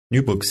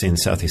New Books in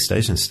Southeast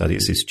Asian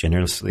Studies is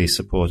generously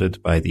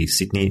supported by the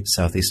Sydney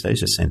Southeast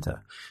Asia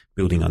Centre,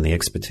 building on the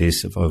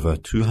expertise of over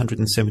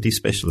 270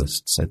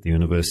 specialists at the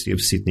University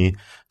of Sydney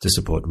to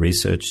support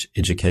research,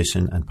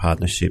 education and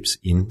partnerships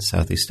in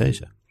Southeast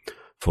Asia.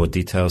 For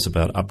details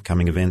about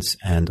upcoming events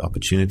and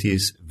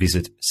opportunities,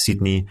 visit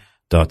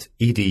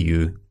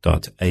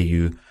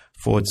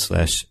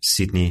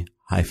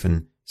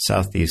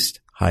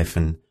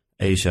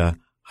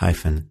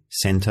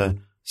sydney.edu.au/Sydney-Southeast-Asia-Centre,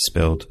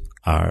 spelled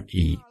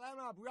RE.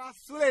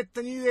 苏来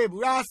等你的，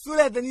不让苏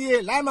来等你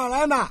的，来嘛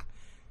来嘛，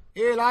来，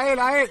不让苏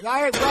来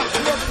等你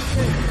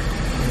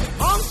的，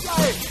忙起来！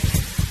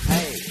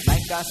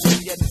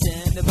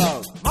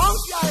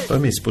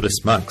 Burmese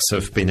Buddhist monks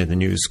have been in the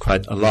news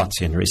quite a lot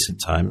in recent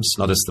times,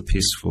 not as the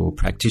peaceful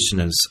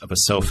practitioners of a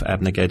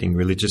self-abnegating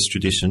religious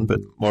tradition, but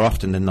more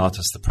often than not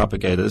as the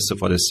propagators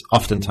of what is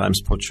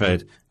oftentimes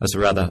portrayed as a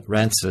rather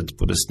rancid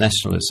Buddhist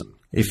nationalism.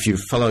 If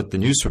you've followed the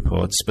news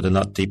reports but are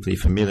not deeply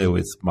familiar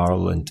with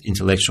moral and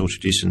intellectual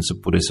traditions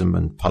of Buddhism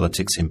and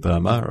politics in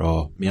Burma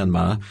or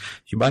Myanmar,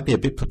 you might be a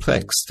bit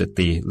perplexed at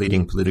the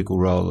leading political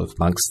role of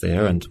monks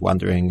there and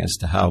wondering as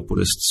to how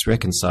Buddhists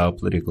reconcile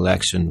political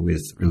action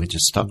with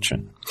religious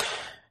doctrine.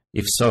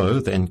 If so,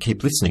 then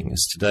keep listening,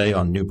 as today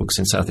on New Books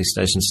in Southeast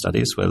Asian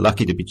Studies, we're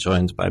lucky to be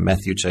joined by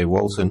Matthew J.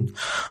 Walton,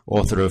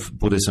 author of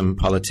Buddhism,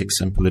 Politics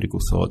and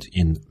Political Thought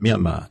in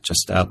Myanmar,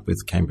 just out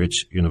with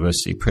Cambridge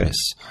University Press.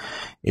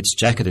 Its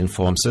jacket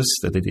informs us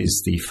that it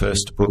is the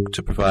first book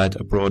to provide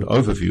a broad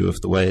overview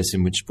of the ways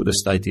in which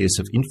Buddhist ideas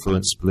have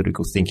influenced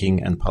political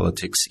thinking and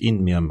politics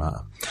in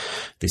Myanmar.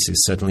 This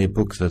is certainly a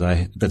book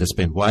that has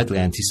been widely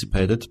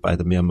anticipated by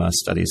the Myanmar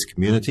studies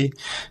community,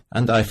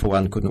 and I, for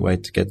one, couldn't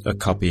wait to get a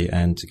copy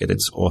and to get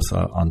its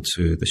author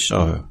onto the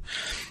show.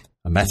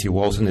 Matthew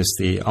Walton is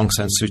the Aung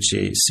San Suu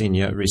Kyi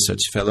Senior Research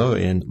Fellow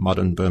in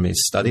Modern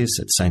Burmese Studies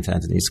at St.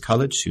 Anthony's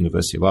College,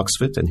 University of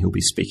Oxford, and he'll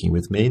be speaking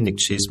with me, Nick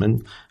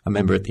Cheeseman, a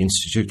member at the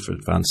Institute for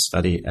Advanced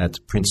Study at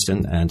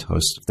Princeton and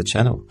host of the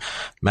channel.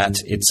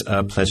 Matt, it's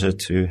a pleasure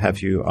to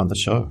have you on the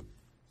show.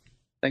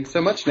 Thanks so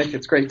much, Nick.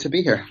 It's great to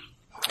be here.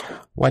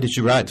 Why did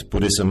you write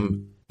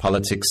Buddhism,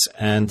 Politics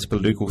and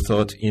Political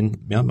Thought in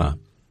Myanmar?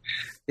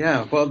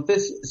 Yeah, well,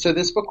 this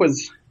book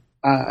was,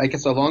 I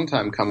guess, a long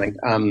time coming.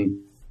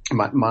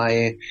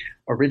 My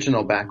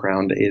original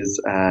background is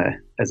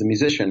as a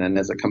musician and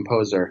as a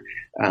composer,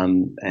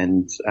 and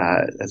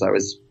as I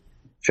was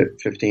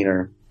 15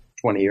 or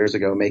 20 years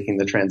ago, making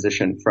the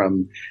transition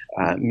from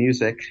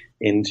music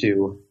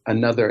into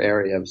another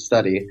area of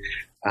study,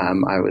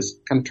 I was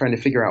kind of trying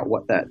to figure out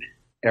what that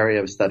area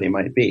of study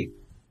might be.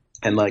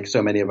 And like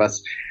so many of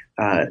us,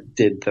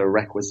 did the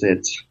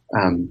requisite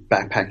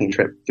backpacking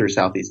trip through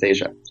Southeast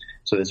Asia.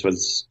 So this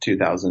was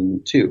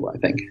 2002, I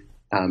think.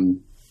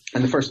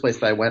 And the first place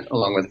that I went,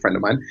 along with a friend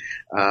of mine,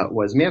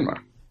 was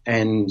Myanmar.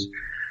 And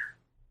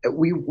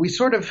we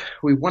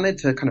wanted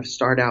to kind of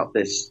start out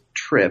this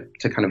trip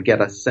to kind of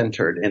get us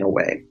centered in a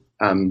way.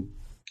 And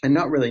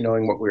not really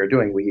knowing what we were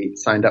doing, we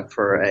signed up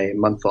for a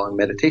month-long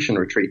meditation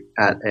retreat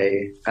at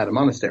a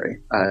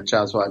monastery,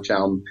 Chazwa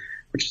Chaum,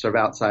 which is sort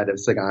of outside of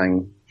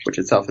Sagaing, which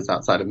itself is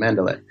outside of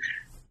Mandalay.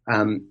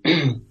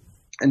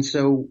 And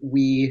so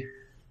we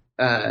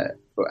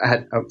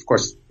of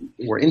course,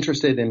 were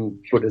interested in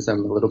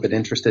Buddhism, a little bit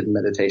interested in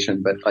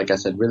meditation, but like I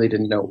said, really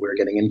didn't know what we were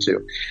getting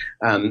into.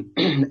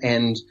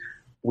 And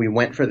we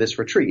went for this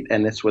retreat,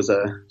 and this was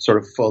a sort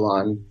of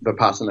full-on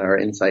Vipassana or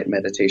insight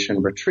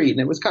meditation retreat. And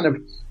it was kind of,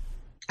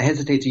 I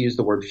hesitate to use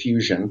the word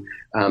fusion,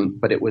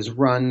 but it was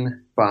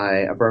run by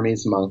a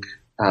Burmese monk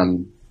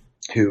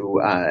who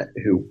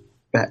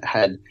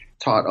had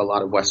taught a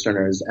lot of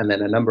Westerners, and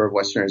then a number of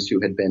Westerners who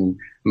had been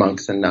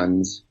monks and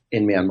nuns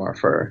in Myanmar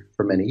for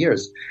many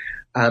years.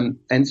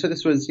 And so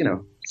this was,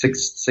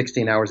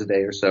 16 hours a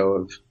day or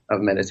so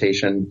of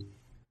meditation,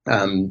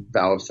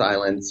 vow of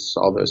silence,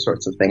 all those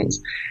sorts of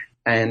things.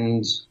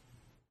 And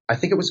I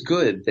think it was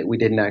good that we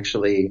didn't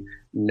actually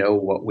know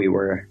what we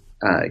were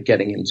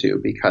getting into,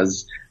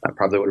 because I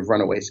probably would have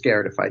run away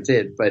scared if I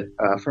did. But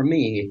for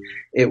me,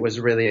 it was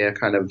really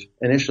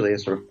initially a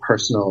sort of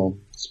personal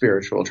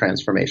spiritual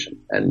transformation.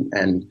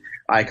 And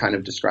I kind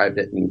of described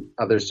it, and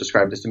others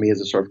described it to me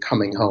as a sort of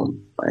coming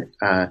home. Right?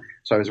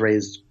 So I was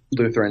raised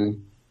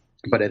Lutheran,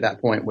 but at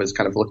that point was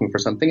kind of looking for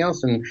something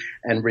else, and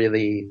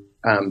really,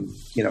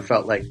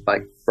 felt like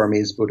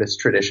Burmese Buddhist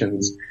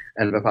traditions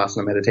and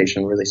Vipassana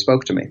meditation really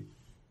spoke to me.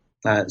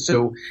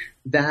 So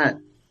that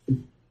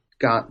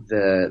got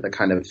the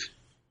kind of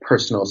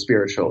personal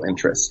spiritual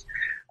interest.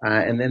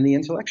 And then the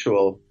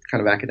intellectual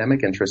kind of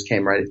academic interest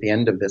came right at the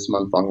end of this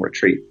month-long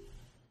retreat.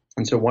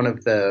 And so one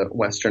of the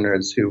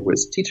Westerners who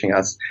was teaching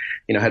us,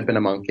 had been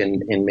a monk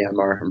in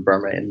Myanmar and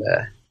Burma in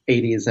the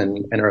 80s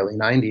and early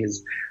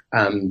 90s,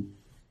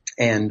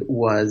 and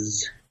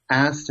was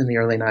asked in the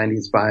early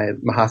 90s by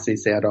Mahasi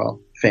Sayadaw,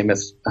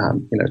 famous,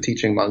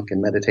 teaching monk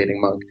and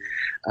meditating monk,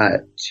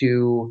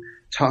 to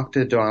talk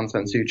to Aung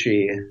San Suu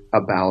Kyi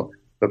about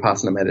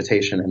Vipassana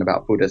meditation and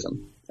about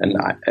Buddhism. And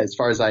as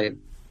far as I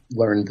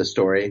learned the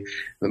story,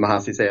 the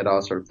Mahasi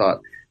Sayadaw sort of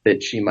thought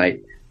that she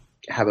might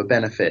have a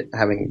benefit,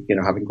 having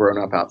grown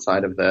up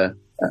outside of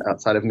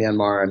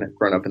Myanmar and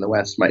grown up in the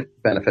West, might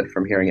benefit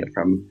from hearing it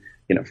from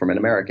an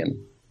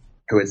American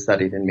who had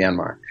studied in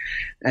Myanmar.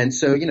 And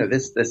so,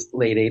 this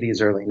late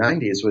 80s, early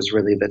 90s was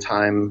really the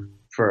time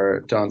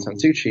for Daw Aung San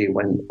Suu Kyi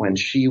when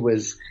she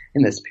was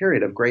in this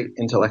period of great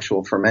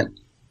intellectual ferment,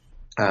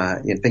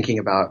 thinking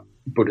about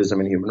Buddhism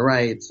and human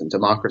rights and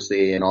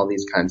democracy and all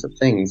these kinds of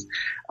things.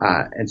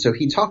 And so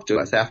he talked to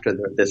us after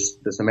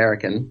this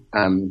American,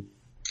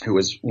 who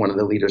was one of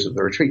the leaders of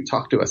the retreat,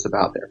 talked to us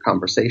about their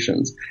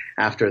conversations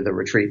after the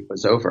retreat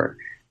was over.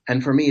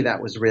 And for me,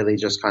 that was really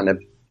just kind of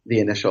the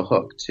initial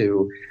hook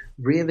to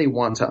really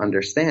want to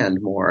understand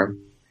more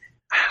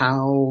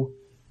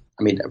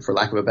for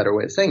lack of a better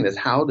way of saying this,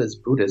 how does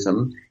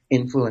Buddhism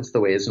influence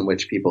the ways in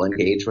which people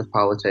engage with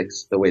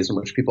politics, the ways in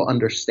which people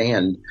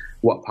understand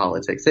what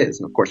politics is,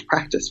 and of course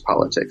practice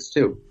politics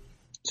too.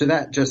 So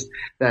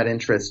that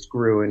interest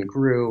grew and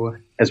grew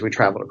as we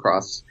traveled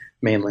across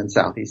mainland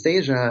Southeast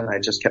Asia, and I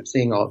just kept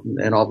seeing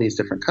in all these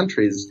different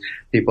countries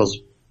people's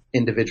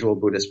individual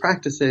Buddhist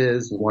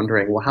practices and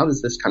wondering, well, how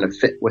does this kind of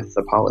fit with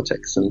the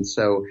politics? And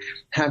so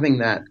having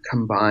that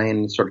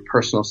combined sort of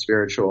personal,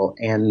 spiritual,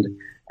 and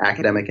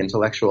academic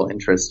intellectual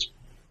interest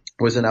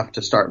was enough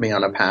to start me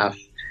on a path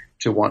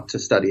to want to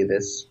study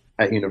this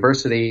at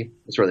university. I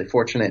was really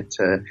fortunate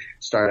to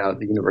start out at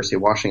the University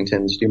of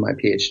Washington to do my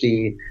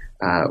PhD,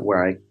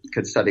 where I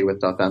could study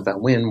with Daw That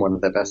Win, one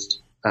of the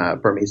best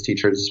Burmese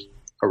teachers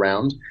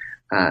around,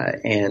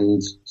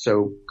 and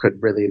so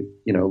could really,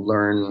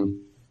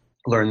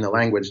 learn the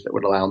language that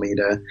would allow me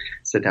to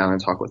sit down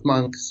and talk with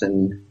monks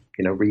and,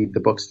 read the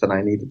books that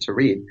I needed to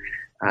read.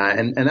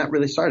 And that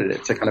really started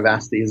it, to kind of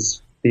ask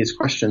these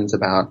questions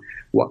about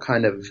what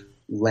kind of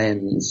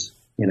lens,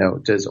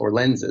 does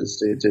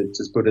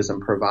Buddhism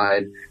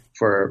provide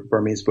for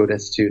Burmese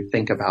Buddhists to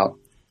think about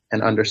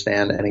and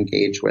understand and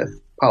engage with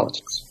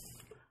politics.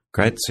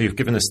 Great. So you've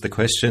given us the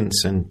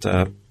questions, and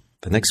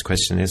the next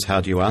question is, how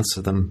do you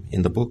answer them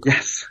in the book?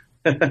 Yes.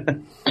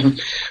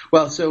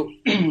 Well, so,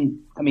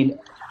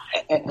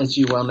 as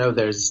you well know,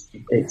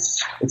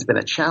 it's been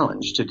a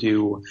challenge to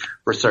do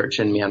research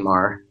in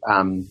Myanmar,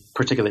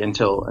 particularly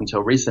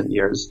until recent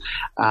years,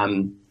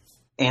 and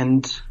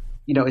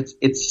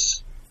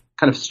it's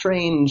kind of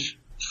strange.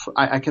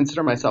 I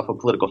consider myself a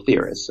political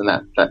theorist, and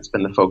that's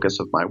been the focus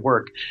of my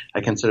work.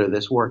 I consider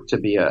this work to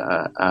be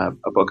a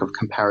book of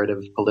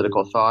comparative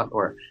political thought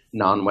or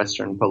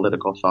non-Western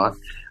political thought,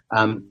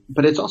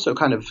 but it's also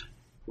kind of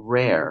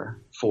rare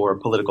for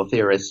political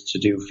theorists to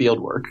do field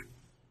work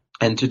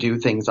and to do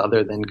things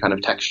other than kind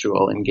of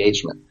textual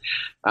engagement.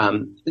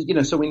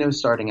 So we know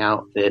starting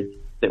out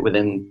that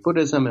within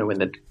Buddhism and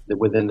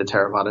within the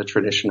Theravada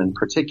tradition in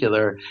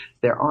particular,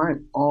 there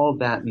aren't all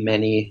that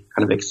many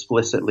kind of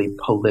explicitly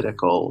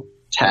political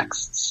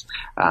texts,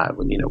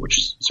 which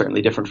is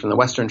certainly different from the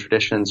Western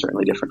tradition,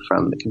 certainly different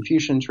from the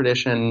Confucian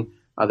tradition,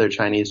 other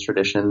Chinese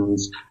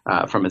traditions,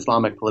 from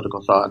Islamic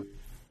political thought.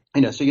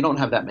 So you don't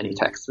have that many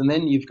texts. And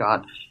then you've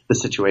got the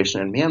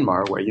situation in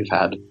Myanmar where you've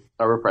had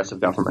a repressive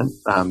government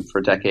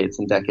for decades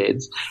and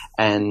decades.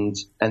 And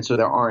so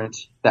there aren't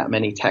that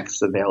many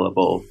texts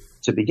available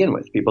to begin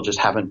with. People just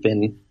haven't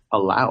been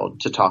allowed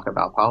to talk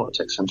about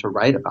politics and to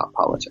write about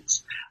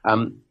politics.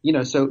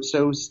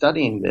 So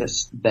studying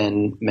this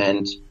then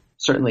meant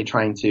certainly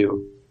trying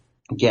to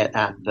get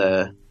at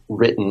the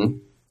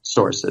written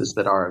sources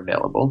that are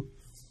available,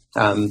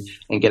 and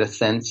get a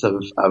sense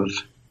of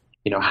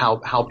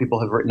how people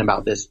have written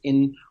about this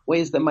in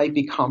ways that might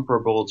be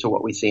comparable to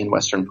what we see in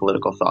Western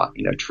political thought,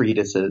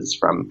 treatises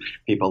from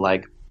people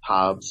like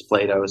Hobbes,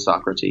 Plato,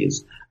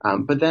 Socrates,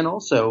 but then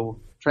also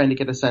trying to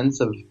get a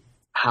sense of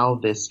how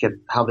this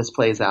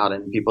plays out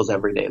in people's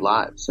everyday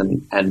lives.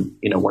 And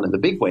one of the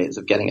big ways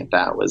of getting at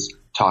that was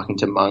talking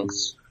to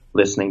monks,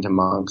 listening to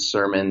monks'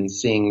 sermons,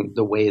 seeing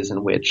the ways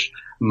in which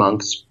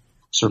monks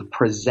sort of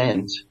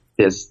present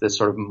this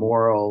sort of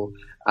moral,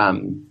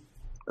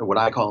 what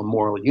I call a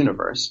moral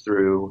universe,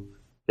 through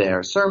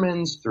their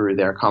sermons, through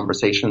their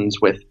conversations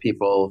with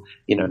people.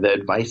 The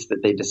advice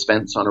that they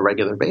dispense on a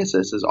regular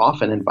basis is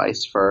often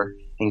advice for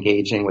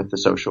engaging with the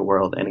social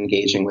world and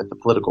engaging with the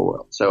political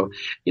world. So,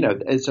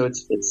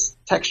 it's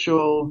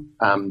textual,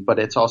 but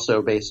it's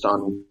also based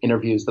on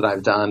interviews that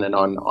I've done and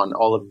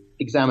on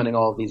examining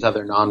all of these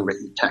other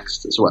non-written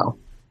texts as well.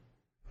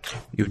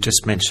 You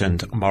just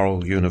mentioned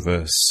moral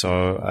universe,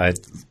 so I'd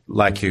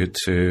like you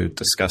to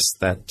discuss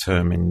that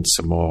term in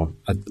some more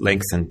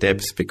length and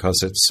depth,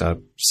 because it's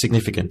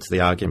significant to the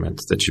argument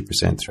that you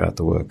present throughout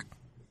the work.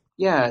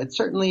 Yeah, it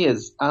certainly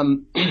is.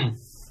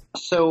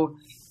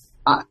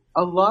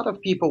 A lot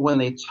of people, when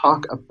they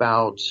talk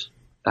about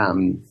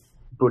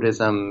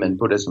Buddhism and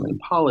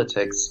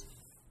politics,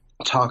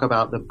 talk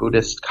about the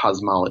Buddhist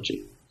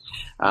cosmology,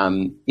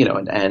 and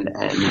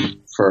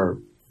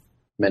for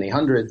many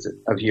hundreds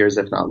of years,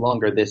 if not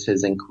longer, this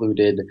has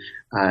included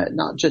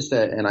not just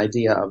an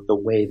idea of the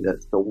way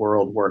that the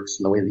world works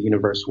and the way the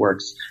universe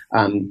works,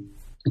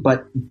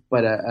 but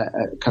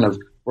a kind of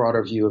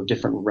broader view of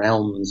different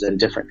realms and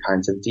different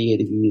kinds of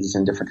deities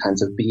and different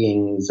kinds of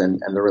beings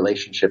and the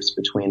relationships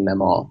between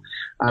them all.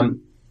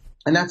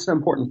 And that's an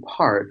important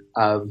part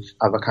of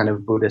a kind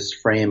of Buddhist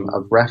frame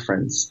of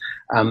reference.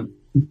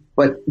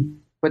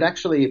 But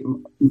actually,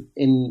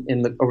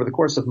 over the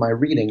course of my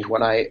reading,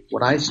 when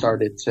I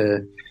started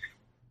to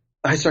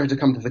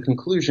come to the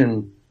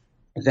conclusion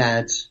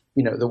that,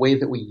 you know, the way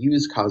that we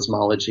use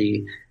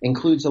cosmology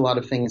includes a lot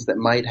of things that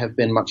might have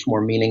been much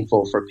more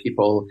meaningful for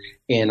people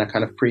in a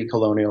kind of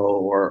pre-colonial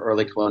or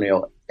early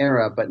colonial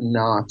era, but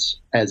not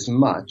as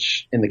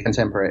much in the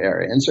contemporary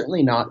era, and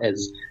certainly not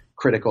as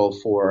critical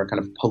for kind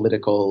of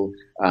political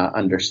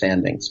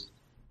understandings.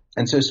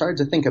 And so I started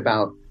to think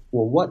about,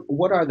 well,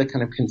 what are the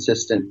kind of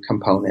consistent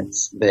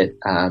components that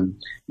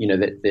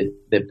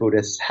that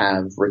Buddhists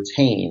have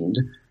retained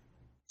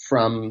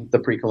from the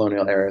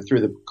pre-colonial era through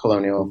the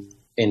colonial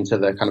into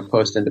the kind of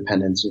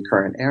post-independence and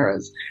current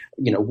eras?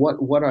 You know,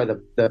 what are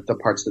the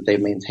parts that they've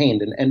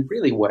maintained? And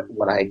really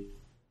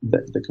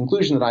the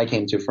conclusion that I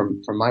came to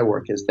from my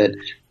work is that,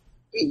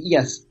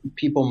 yes,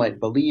 people might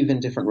believe in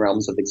different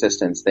realms of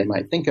existence. They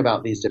might think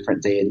about these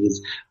different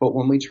deities. But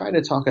when we try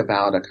to talk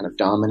about a kind of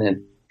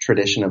dominant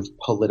tradition of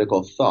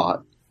political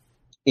thought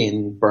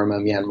in Burma,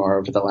 Myanmar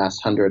over the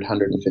last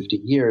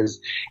 150 years,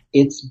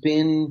 it's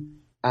been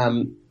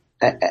an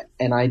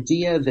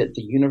idea that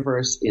the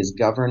universe is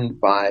governed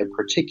by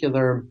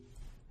particular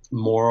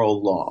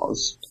moral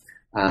laws,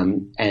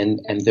 and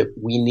that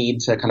we need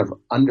to kind of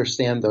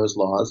understand those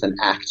laws and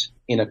act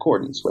in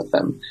accordance with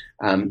them.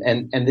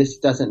 And this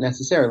doesn't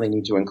necessarily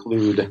need to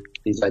include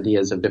these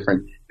ideas of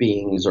different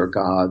beings or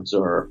gods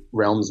or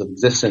realms of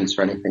existence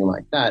or anything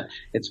like that.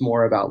 It's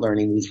more about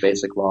learning these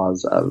basic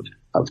laws of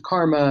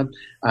karma,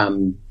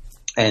 and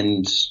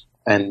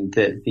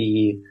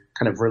the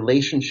kind of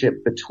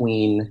relationship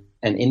between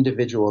an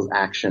individual's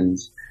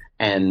actions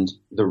and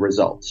the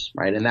results,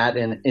 right? And that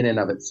in and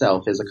of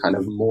itself is a kind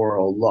of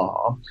moral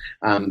law.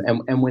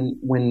 And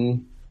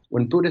when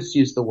Buddhists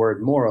use the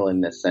word moral in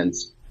this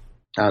sense,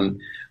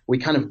 we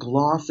kind of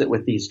gloss it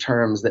with these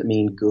terms that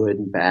mean good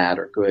and bad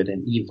or good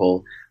and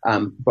evil.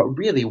 But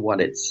really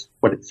what it's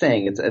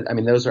saying,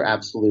 those are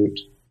absolute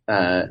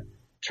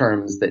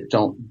terms that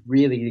don't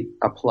really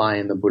apply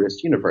in the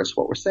Buddhist universe.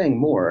 What we're saying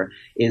more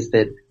is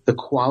that the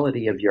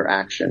quality of your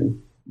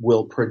action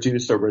will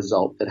produce a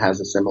result that has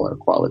a similar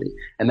quality.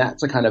 And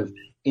that's a kind of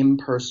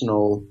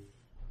impersonal,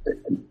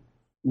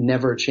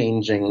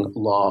 never-changing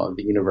law of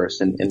the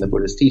universe in the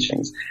Buddhist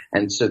teachings.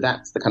 And so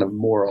that's the kind of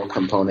moral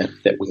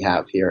component that we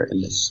have here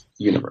in this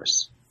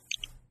universe.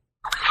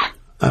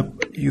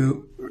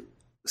 You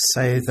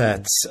say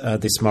that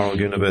this moral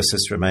universe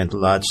has remained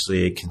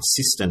largely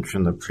consistent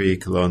from the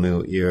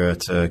pre-colonial era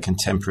to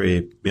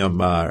contemporary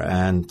Myanmar,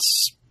 and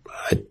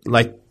I'd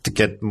like to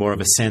get more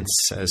of a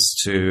sense as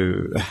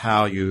to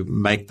how you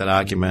make that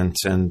argument,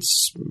 and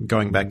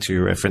going back to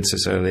your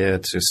references earlier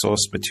to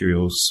source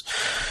materials,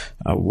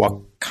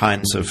 what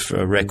kinds of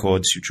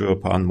records you drew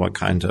upon, what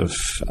kind of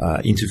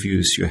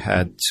interviews you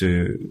had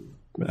to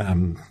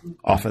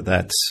offer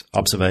that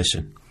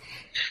observation.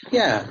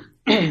 Yeah.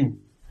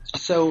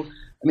 So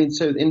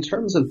in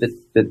terms of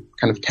the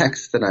kind of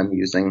text that I'm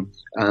using,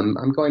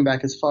 I'm going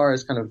back as far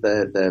as kind of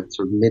the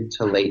sort of mid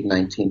to late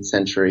 19th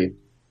century.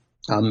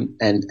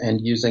 And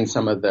using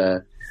some of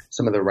the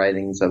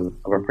writings of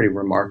a pretty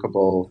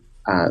remarkable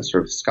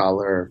sort of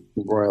scholar,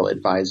 royal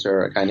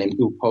advisor, a guy named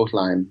U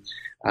Pothlain,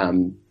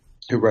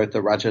 who wrote the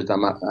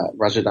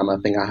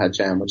Rajadhamma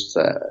Thingahajam, which is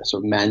a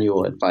sort of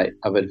manual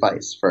of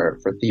advice for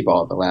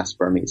Thibaw, the last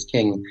Burmese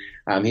king.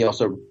 He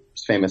also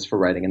is famous for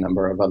writing a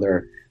number of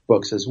other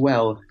books as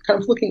well, kind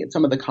of looking at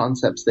some of the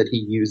concepts that he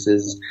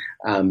uses,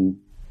 and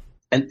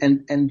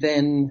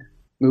then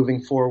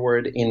moving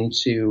forward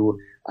into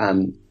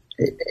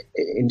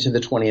the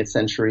 20th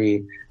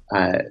century,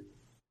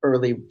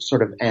 early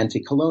sort of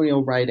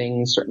anti-colonial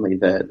writings, certainly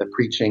the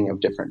preaching of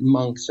different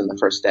monks in the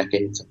first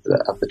decades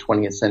of the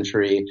 20th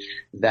century,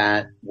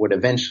 that would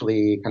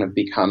eventually kind of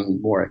become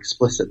more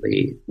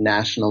explicitly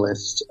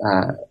nationalist,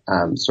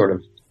 sort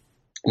of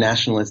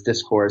nationalist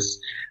discourse,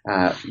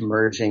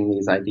 merging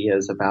these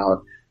ideas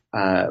about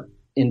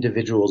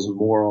individuals'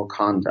 moral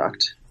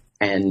conduct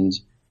and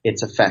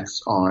its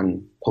effects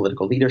on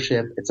political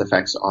leadership, its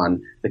effects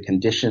on the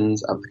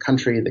conditions of the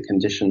country, the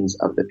conditions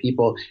of the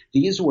people.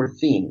 These were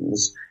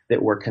themes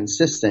that were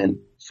consistent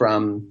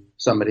from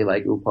somebody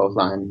like U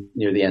Pothlain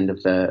near the end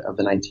of the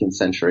 19th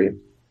century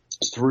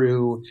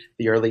through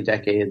the early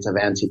decades of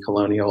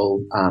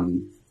anti-colonial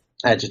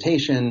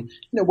agitation,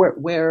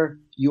 where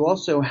you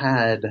also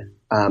had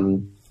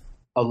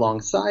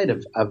alongside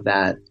of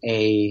that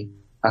a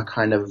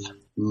kind of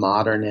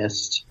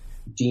modernist,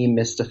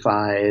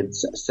 demystified,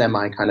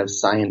 semi kind of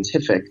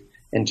scientific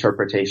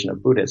interpretation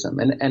of Buddhism.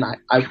 And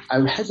I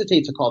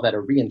hesitate to call that a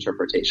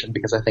reinterpretation,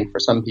 because I think for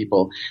some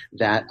people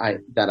that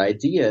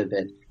idea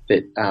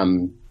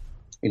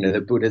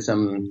that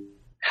Buddhism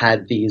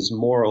had these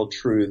moral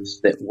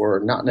truths that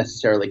were not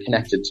necessarily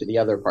connected to the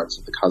other parts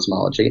of the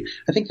cosmology,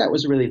 I think that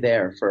was really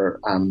there for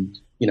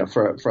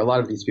for a lot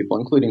of these people,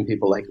 including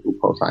people like U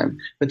Po Tham.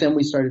 But then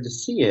we started to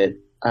see it.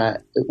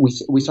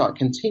 We saw it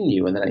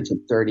continue in the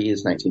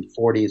 1930s,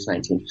 1940s,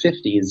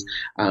 1950s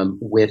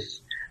with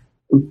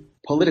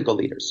political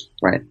leaders,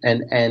 right?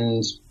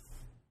 And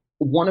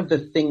one of the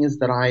things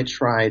that I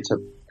try to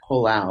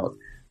pull out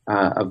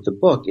of the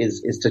book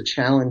is to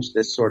challenge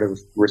this sort of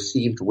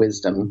received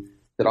wisdom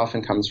that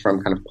often comes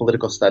from kind of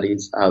political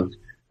studies of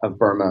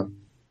Burma,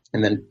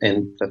 and then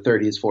in the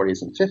 30s,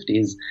 40s, and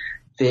 50s,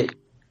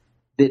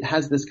 that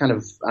has this kind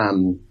of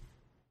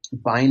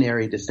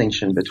binary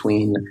distinction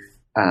between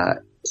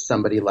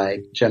somebody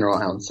like General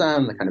Aung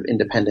San, the kind of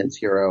independence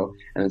hero,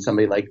 and then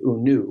somebody like U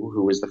Nu,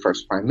 who was the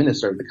first prime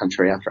minister of the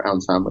country after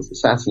Aung San was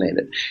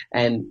assassinated.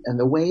 And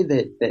the way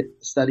that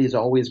studies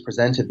always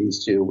presented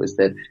these two was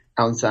that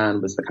Aung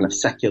San was the kind of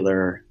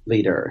secular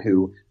leader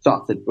who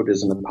thought that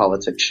Buddhism and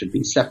politics should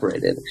be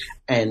separated.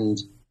 And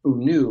U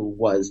Nu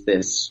was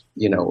this,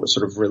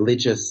 sort of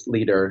religious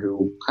leader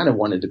who kind of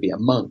wanted to be a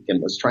monk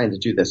and was trying to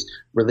do this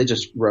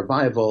religious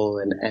revival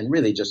and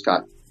really just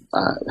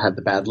had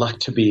the bad luck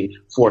to be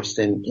forced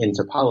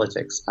into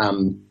politics.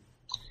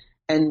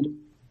 And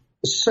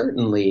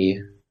certainly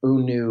U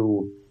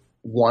Nu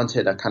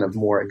wanted a kind of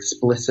more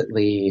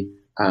explicitly,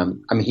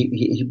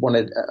 he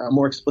wanted a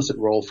more explicit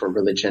role for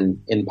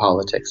religion in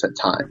politics at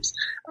times.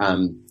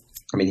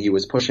 He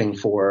was pushing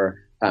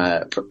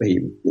he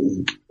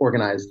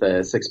organized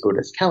the Sixth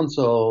Buddhist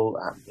Council.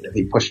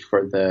 He pushed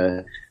for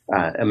the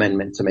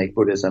amendment to make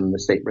Buddhism the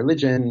state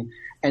religion.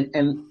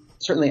 And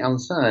certainly Aung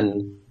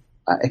San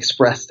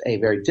expressed a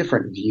very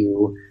different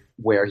view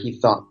where he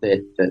thought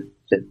that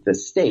the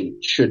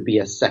state should be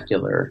a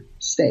secular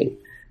state.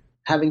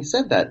 Having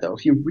said that, though,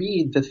 if you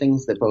read the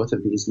things that both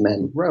of these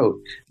men wrote,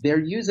 they're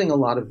using a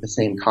lot of the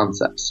same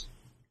concepts.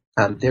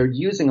 They're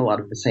using a lot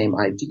of the same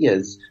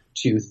ideas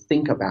to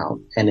think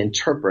about and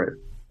interpret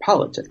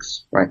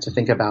politics, right? To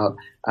think about,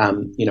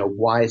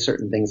 why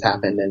certain things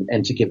happen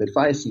and to give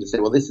advice and to say,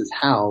 well, this is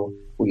how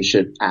we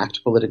should act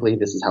politically.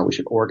 This is how we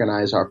should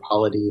organize our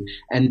polity.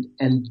 And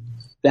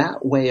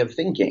that way of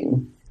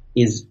thinking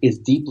is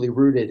deeply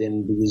rooted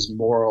in these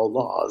moral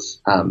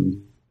laws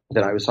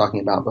that I was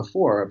talking about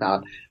before,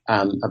 about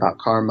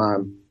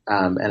karma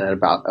and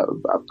about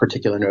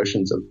particular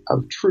notions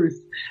of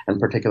truth and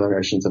particular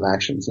notions of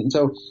actions. And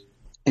so,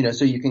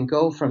 so you can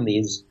go from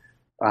these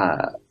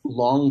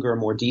longer,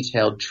 more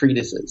detailed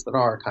treatises that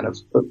are kind of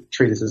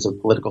treatises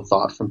of political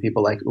thought from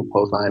people like U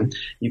Po Tham.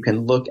 You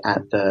can look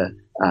at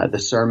the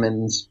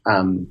sermons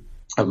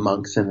of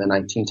monks in the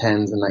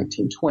 1910s and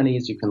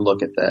 1920s. You can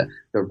look at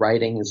the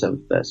writings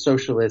of the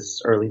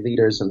socialists, early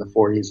leaders in the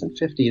 40s and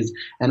 50s,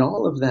 and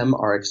all of them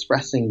are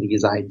expressing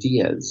these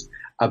ideas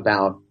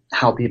about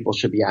how people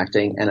should be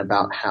acting and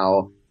about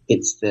how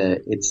it's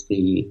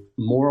the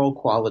moral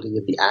quality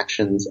of the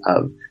actions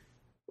of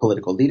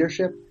political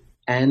leadership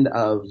and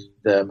of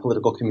the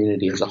political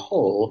community as a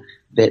whole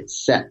that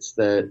sets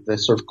the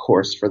sort of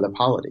course for the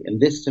polity. And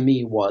this, to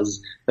me,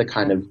 was the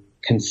kind of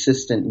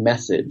consistent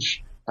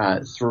message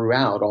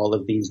throughout all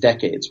of these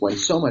decades when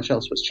so much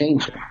else was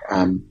changing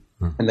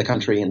in the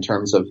country in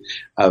terms of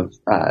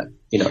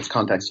its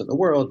context in the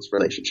world, its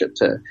relationship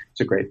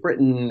to Great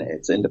Britain,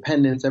 its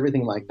independence,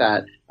 everything like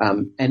that.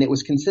 And it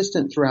was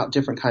consistent throughout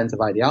different kinds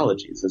of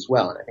ideologies as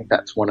well. And I think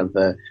that's one of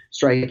the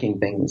striking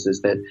things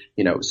is that,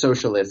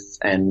 socialists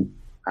and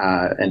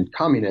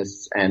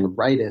communists and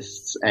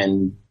rightists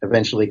and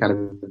eventually kind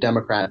of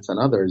Democrats and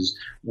others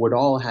would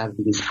all have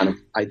these kind of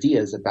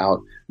ideas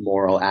about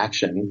moral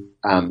action,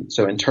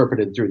 so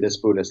interpreted through this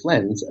Buddhist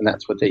lens, and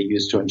that's what they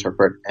use to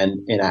interpret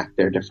and enact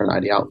their different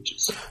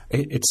ideologies.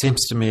 It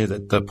seems to me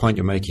that the point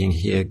you're making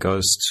here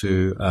goes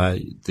to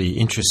the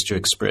interest you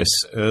express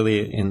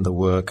earlier in the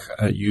work,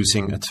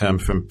 using a term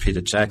from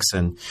Peter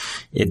Jackson,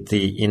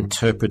 the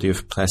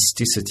interpretive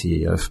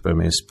plasticity of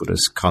Burmese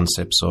Buddhist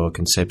concepts or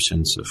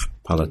conceptions of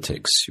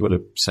politics. You want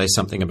to say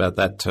something about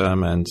that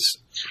term and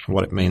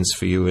what it means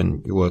for you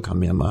in your work on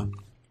Myanmar?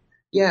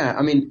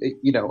 Yeah,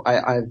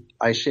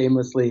 I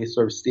shamelessly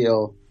sort of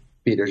steal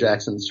Peter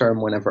Jackson's term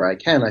whenever I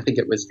can. I think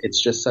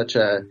it's just such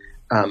a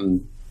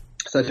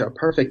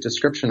perfect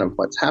description of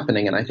what's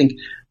happening. And I think,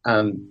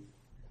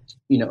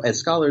 as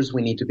scholars,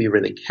 we need to be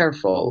really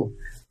careful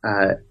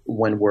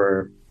when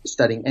we're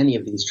studying any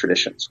of these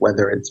traditions,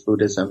 whether it's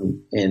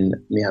Buddhism in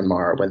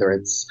Myanmar, whether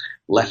it's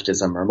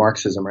leftism or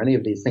Marxism or any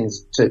of these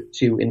things,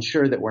 to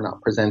ensure that we're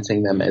not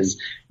presenting them as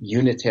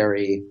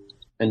unitary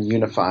and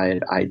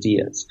unified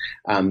ideas.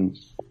 And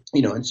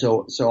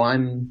so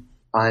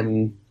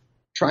I'm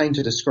trying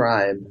to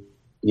describe,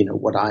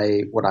 what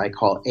I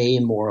call a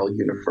moral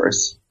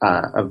universe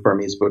of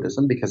Burmese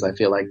Buddhism, because I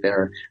feel like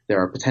there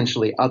are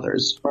potentially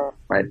others,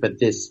 right? But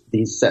this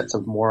set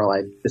of moral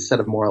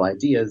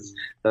ideas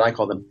that I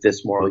call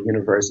this moral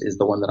universe is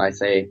the one that I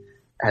say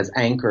has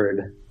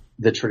anchored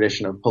the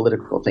tradition of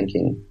political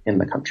thinking in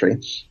the country.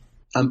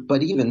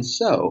 But even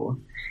so,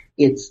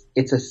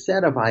 it's a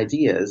set of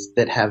ideas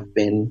that have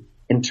been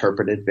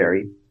interpreted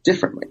very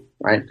differently,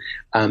 right?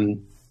 I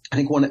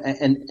think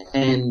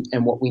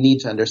and what we need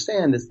to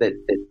understand is that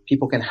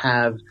people can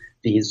have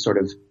these sort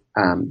of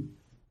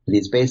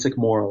basic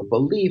moral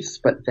beliefs,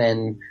 but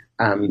then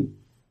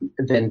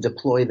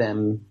deploy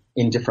them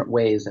in different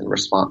ways in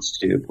response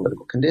to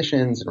political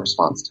conditions, in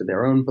response to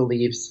their own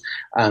beliefs,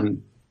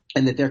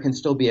 and that there can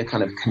still be a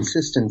kind of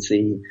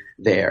consistency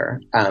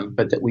there,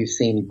 but that we've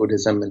seen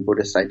Buddhism and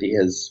Buddhist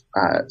ideas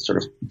sort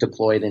of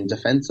deployed in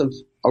defense of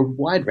a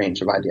wide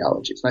range of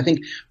ideologies. And I think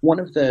one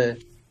of the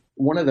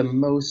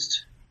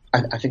most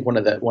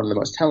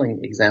telling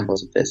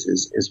examples of this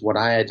is what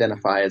I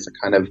identify as a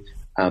kind of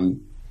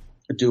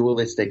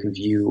dualistic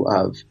view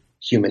of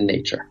human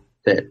nature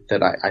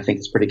that I think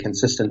is pretty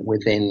consistent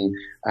within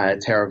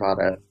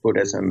Theravada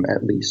Buddhism,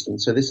 at least. And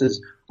so this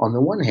is, on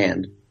the one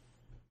hand,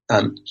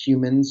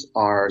 humans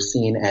are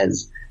seen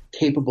as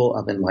capable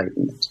of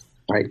enlightenment,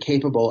 right?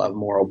 Capable of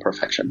moral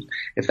perfection.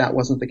 If that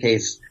wasn't the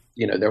case,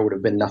 there would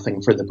have been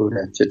nothing for the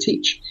Buddha to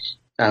teach.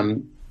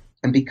 And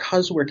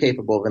because we're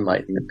capable of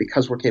enlightenment,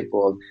 because we're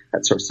capable of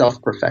that sort of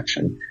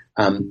self-perfection,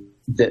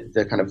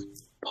 the kind of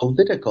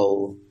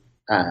political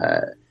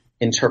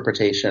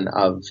interpretation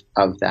of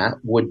that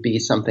would be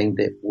something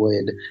that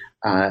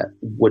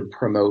would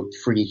promote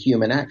free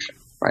human action,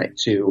 right?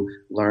 To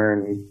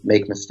learn,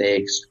 make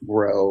mistakes,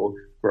 grow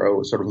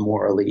sort of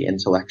morally,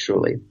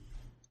 intellectually.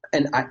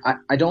 And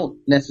I don't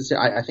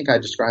necessarily, I think I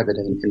describe it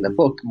in the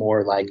book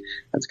more like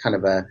that's kind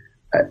of a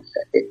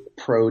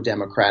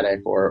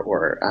pro-democratic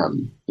or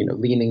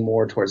leaning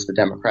more towards the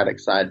democratic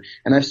side.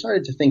 And I've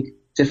started to think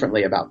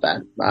differently about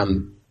that,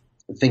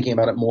 thinking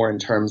about it more in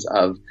terms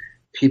of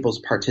people's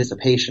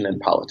participation in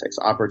politics,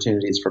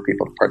 opportunities for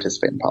people to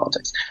participate in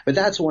politics. But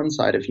that's one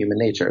side of human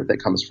nature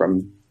that comes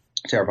from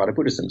Theravada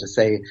Buddhism, to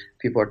say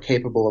people are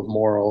capable of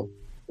moral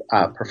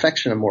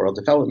perfection and moral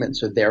development,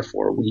 so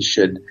therefore we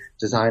should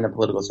design a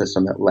political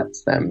system that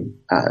lets them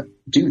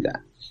do that.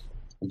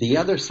 The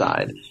other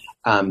side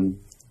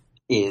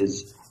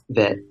is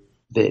that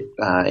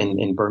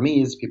in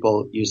Burmese,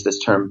 people use this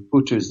term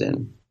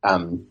putuzin,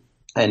 and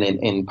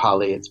in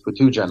Pali it's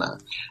putujana.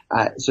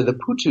 So the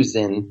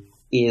putuzin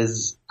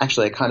is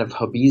actually a kind of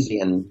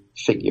Hobbesian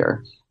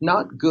figure,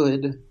 not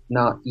good,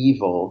 not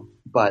evil,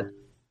 but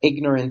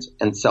ignorant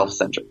and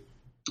self-centered.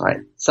 Right,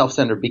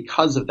 self-centered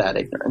because of that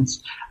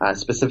ignorance.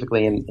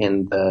 Specifically,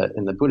 in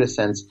the Buddhist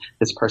sense,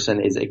 this person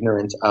is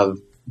ignorant of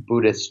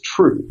Buddhist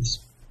truths,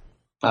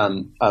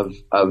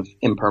 of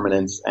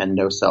impermanence and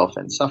no self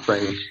and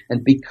suffering.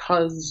 And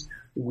because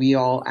we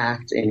all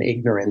act in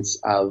ignorance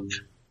of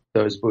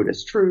those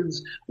Buddhist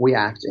truths, we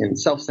act in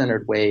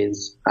self-centered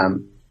ways,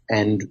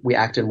 and we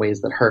act in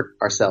ways that hurt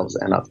ourselves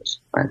and others.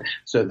 Right.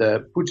 So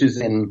the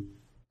putuzin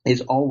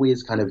is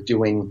always kind of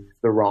doing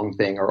the wrong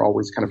thing, or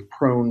always kind of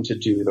prone to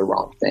do the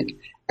wrong thing.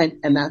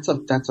 And that's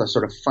a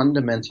sort of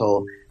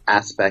fundamental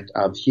aspect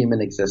of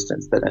human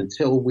existence, that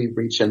until we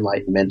reach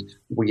enlightenment,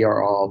 we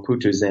are all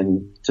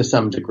putuzin to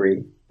some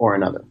degree or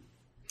another.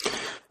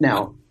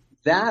 Now,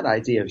 that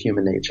idea of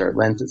human nature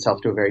lends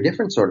itself to a very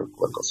different sort of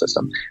political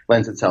system,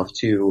 lends itself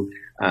to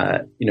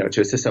a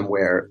system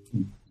where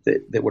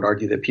that would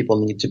argue that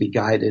people need to be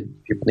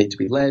guided, people need to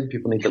be led,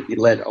 people need to be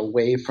led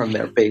away from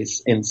their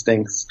base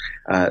instincts,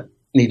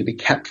 need to be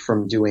kept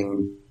from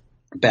doing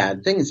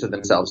bad things to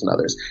themselves and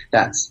others.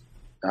 That's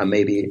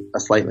maybe a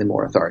slightly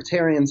more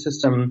authoritarian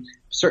system,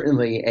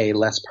 certainly a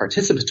less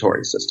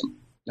participatory system.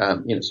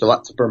 So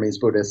lots of Burmese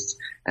Buddhists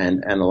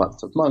and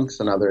lots of monks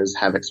and others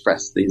have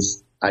expressed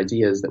these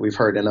ideas that we've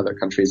heard in other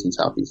countries in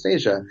Southeast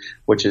Asia,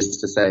 which is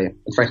to say,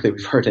 and frankly,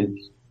 we've heard in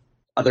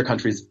other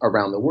countries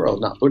around the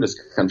world, not Buddhist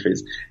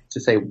countries, to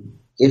say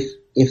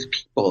if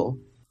people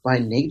by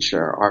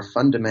nature are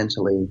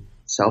fundamentally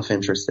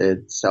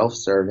self-interested,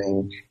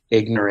 self-serving,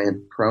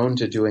 ignorant, prone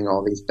to doing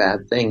all these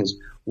bad things,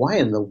 why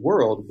in the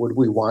world would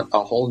we want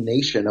a whole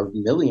nation of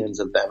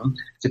millions of them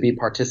to be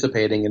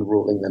participating in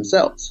ruling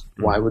themselves?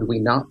 Why would we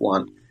not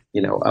want,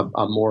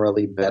 a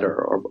morally better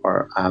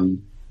or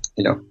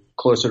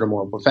closer to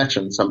moral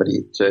perfection,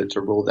 somebody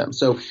to rule them?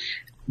 So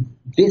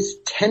this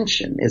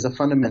tension is a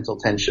fundamental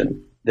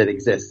tension that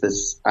exists,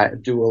 this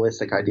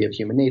dualistic idea of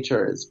human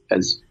nature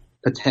as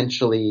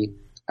potentially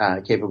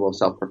capable of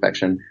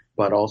self-perfection,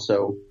 but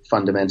also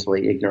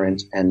fundamentally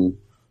ignorant and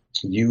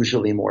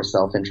usually more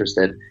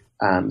self-interested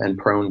and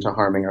prone to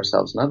harming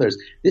ourselves and others.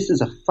 This is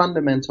a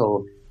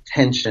fundamental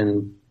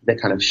tension that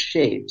kind of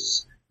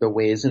shapes the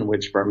ways in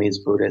which Burmese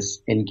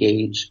Buddhists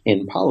engage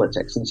in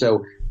politics. And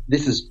so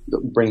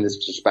bring this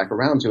just back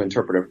around to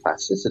interpretive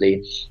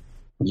plasticity.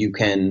 You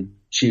can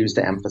choose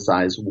to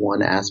emphasize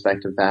one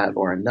aspect of that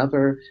or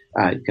another.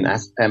 You can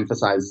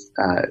emphasize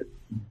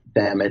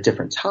them at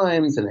different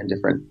times and in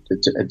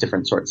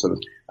different sorts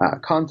of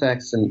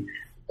contexts. And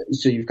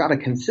so you've got a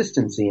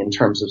consistency in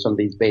terms of some of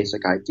these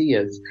basic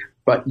ideas,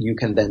 but you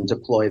can then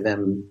deploy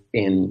them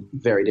in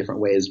very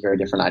different ways, very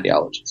different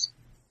ideologies.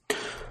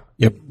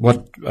 Yep.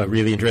 What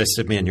really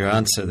interested me in your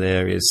answer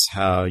there is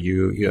how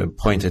you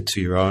pointed to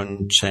your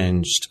own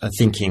changed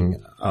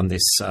thinking on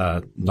this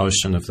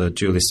notion of the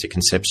dualistic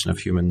conception of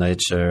human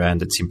nature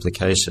and its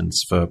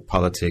implications for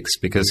politics,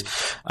 because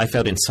I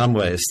felt in some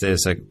ways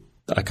there's a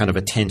kind of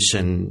a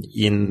tension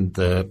in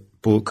the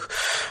book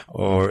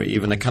or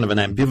even a kind of an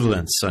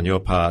ambivalence on your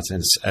part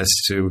as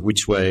to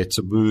which way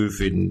to move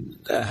in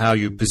how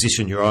you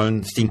position your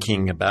own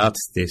thinking about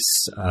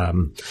this,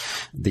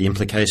 the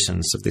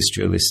implications of this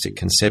dualistic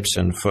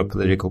conception for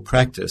political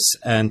practice.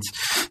 And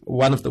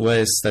one of the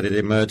ways that it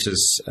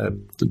emerges, at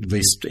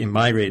least in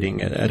my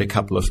reading, at a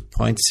couple of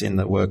points in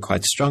the work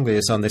quite strongly,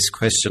 is on this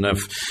question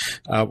of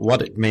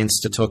what it means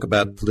to talk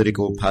about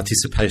political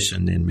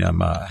participation in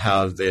Myanmar,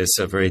 how there's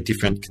a very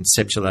different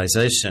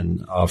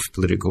conceptualization of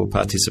political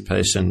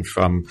participation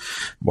from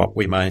what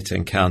we might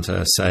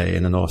encounter, say,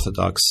 in an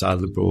orthodox,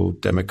 liberal,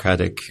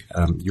 democratic,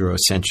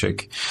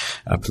 Eurocentric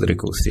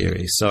political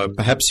theory. So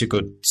perhaps you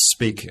could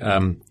speak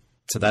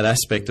to that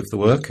aspect of the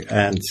work,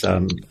 and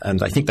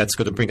I think that's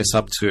going to bring us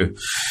up to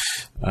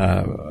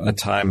a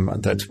time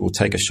that we'll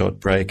take a short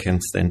break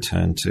and then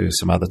turn to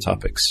some other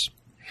topics.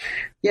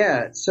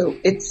 Yeah, so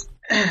it's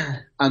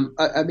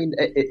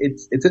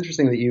it's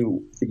interesting that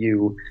you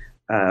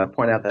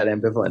point out that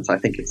ambivalence. I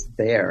think it's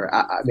there.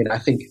 I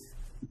think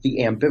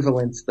the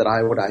ambivalence that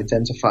I would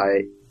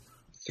identify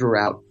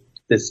throughout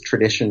this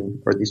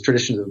tradition, or these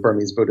traditions of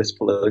Burmese Buddhist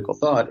political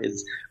thought,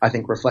 is, I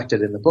think,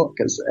 reflected in the book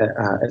as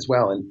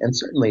well, and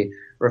certainly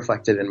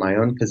reflected in my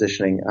own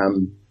positioning.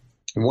 And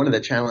one of the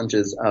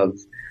challenges of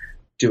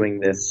doing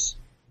this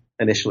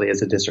initially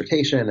as a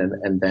dissertation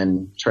and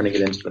then turning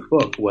it into the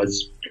book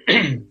was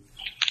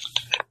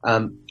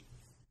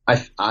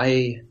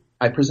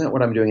I present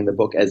what I'm doing in the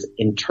book as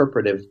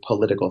interpretive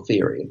political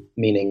theory,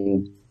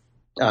 meaning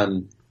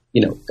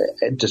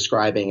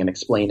describing and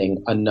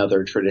explaining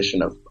another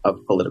tradition of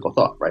political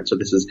thought, right? So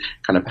this is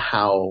kind of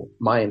how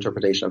my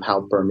interpretation of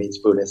how Burmese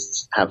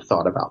Buddhists have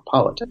thought about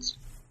politics.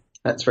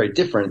 That's very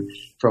different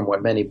from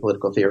what many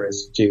political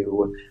theorists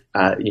do,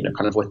 kind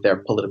of with their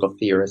political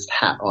theorist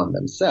hat on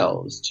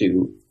themselves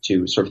to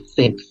sort of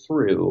think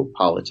through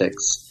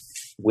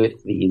politics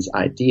with these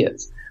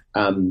ideas.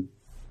 And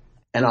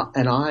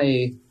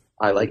I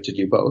like to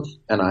do both,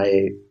 and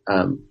I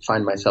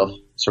find myself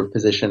sort of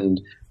positioned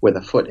with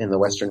a foot in the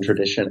Western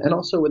tradition and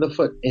also with a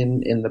foot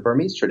in the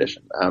Burmese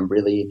tradition.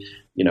 Really,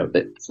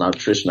 it's not a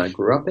tradition I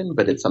grew up in,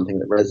 but it's something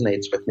that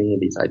resonates with me.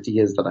 These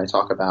ideas that I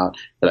talk about,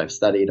 that I've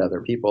studied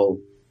other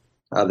people's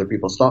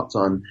thoughts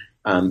on.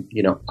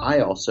 I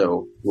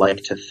also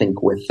like to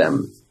think with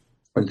them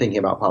when thinking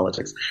about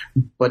politics,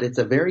 but it's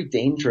a very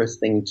dangerous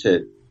thing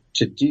to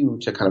do,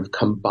 to kind of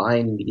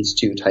combine these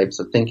two types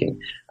of thinking.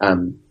 A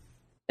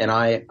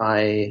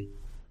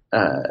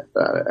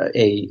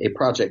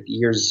project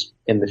years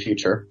in the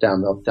future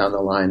down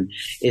the line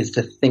is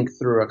to think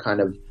through a kind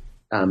of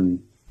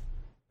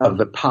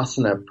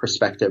Vipassana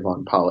perspective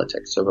on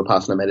politics. So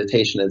Vipassana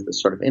meditation is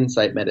this sort of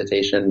insight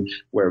meditation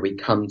where we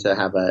come to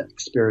have an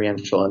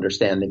experiential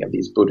understanding of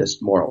these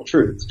Buddhist moral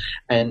truths.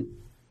 And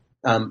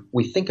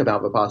we think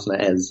about Vipassana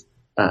as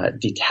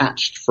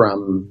detached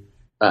from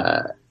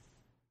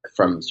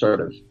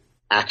sort of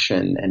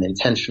action and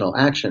intentional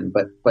action.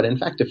 But in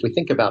fact, if we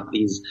think about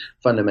these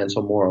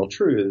fundamental moral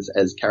truths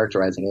as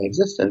characterizing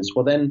existence,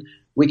 well, then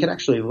we can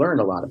actually learn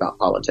a lot about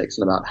politics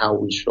and about how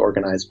we should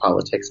organize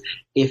politics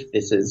if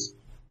this is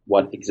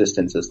what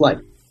existence is like.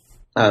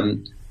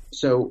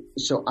 So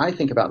I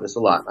think about this a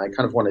lot. I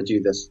kind of want to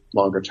do this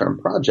longer term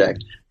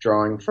project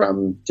drawing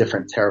from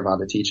different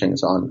Theravada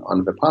teachings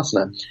on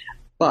Vipassana.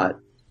 But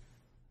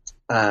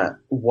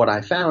what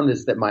I found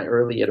is that my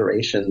early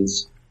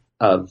iterations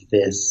of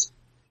this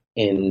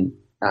in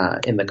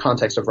the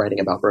context of writing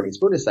about Burmese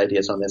Buddhist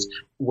ideas on this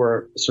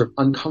were sort of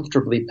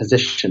uncomfortably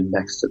positioned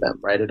next to them,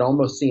 right? It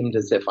almost seemed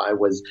as if I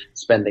was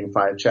spending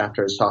 5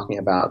 chapters talking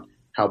about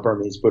how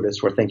Burmese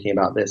Buddhists were thinking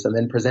about this and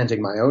then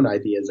presenting my own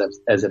ideas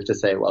as if to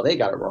say, well, they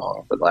got it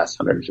wrong for the last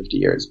 150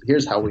 years.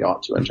 Here's how we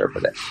ought to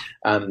interpret it.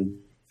 I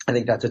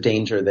think that's a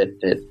danger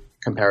that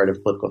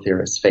comparative political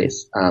theorists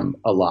face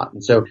a lot.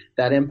 And so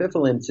that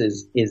ambivalence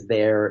is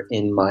there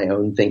in my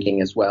own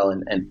thinking as well,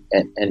 and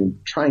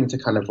trying to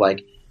kind of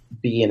like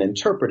be an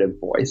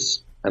interpretive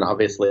voice, and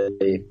obviously,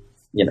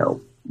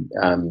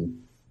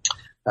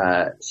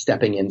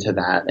 stepping into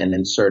that and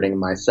inserting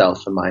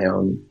myself and my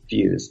own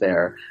views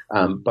there,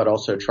 but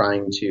also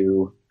trying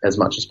to, as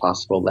much as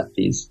possible, let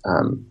these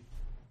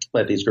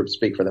groups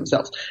speak for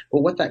themselves. But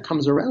what that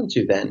comes around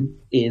to then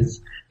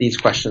is these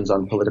questions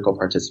on political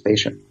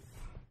participation.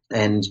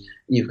 And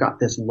you've got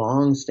this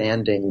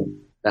long-standing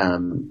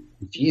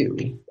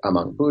view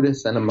among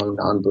Buddhists and among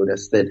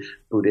non-Buddhists that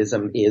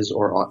Buddhism is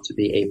or ought to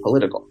be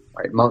apolitical,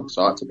 right? Monks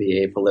ought to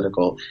be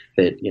apolitical,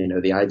 that,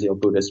 the ideal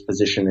Buddhist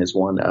position is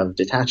one of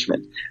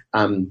detachment.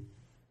 And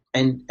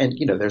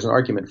there's an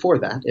argument for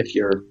that. If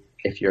you're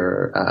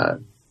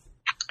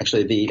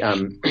actually the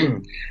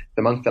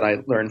monk that I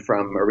learned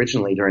from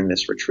originally during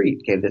this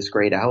retreat gave this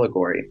great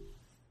allegory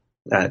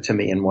to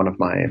me in one of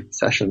my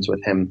sessions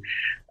with him.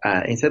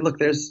 He said, look,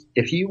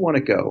 if you want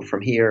to go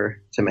from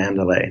here to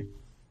Mandalay,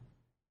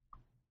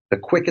 the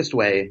quickest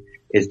way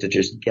is to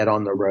just get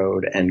on the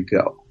road and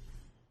go.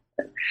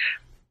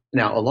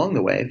 Now, along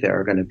the way, there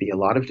are going to be a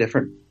lot of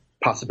different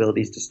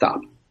possibilities to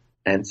stop.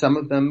 And some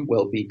of them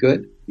will be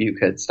good. You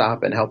could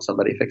stop and help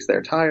somebody fix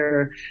their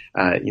tire.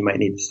 You might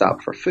need to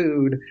stop for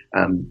food.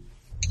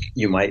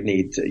 You might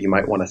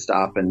want to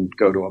stop and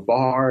go to a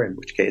bar, in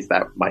which case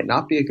that might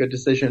not be a good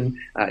decision.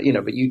 But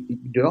you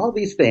do all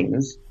these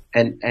things,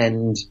 and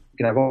you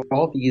can have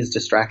all these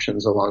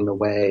distractions along the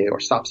way or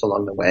stops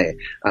along the way.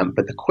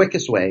 But the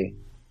quickest way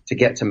to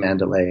get to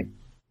Mandalay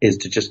is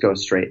to just go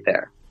straight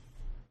there.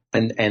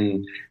 And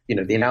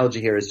the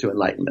analogy here is to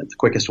enlightenment. The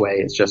quickest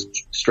way is just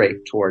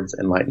straight towards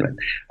enlightenment.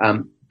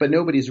 But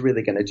nobody's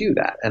really going to do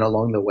that. And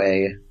along the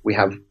way, we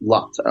have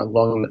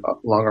along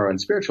our own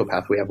spiritual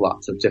path, we have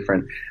lots of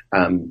different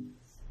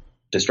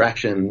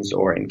distractions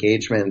or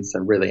engagements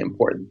and really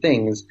important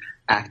things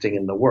acting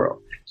in the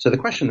world. So the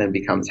question then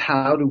becomes,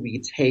 how do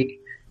we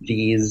take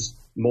these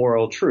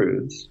moral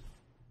truths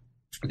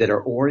that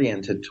are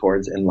oriented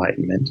towards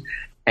enlightenment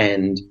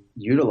and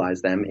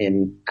utilize them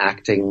in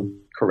acting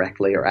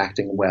correctly or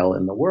acting well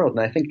in the world? And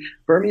I think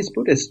Burmese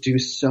Buddhists do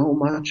so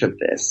much of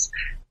this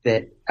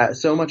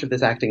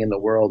acting in the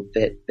world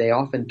that they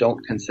often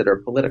don't consider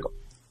political.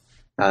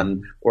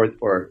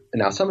 Or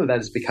now some of that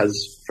is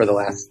because for the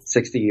last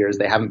 60 years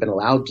they haven't been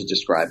allowed to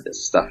describe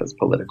this stuff as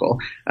political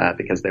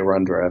because they were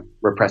under a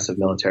repressive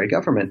military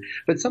government.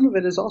 But some of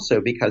it is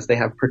also because they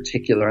have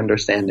particular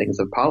understandings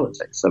of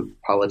politics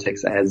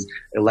as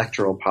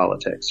electoral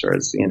politics, or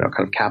as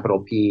kind of capital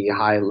P,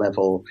 high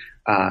level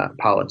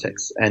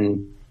politics.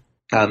 And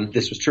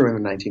this was true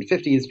in the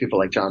 1950s. People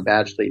like John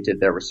Badgley did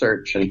their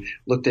research and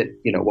looked at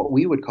what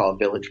we would call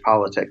village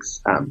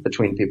politics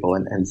between people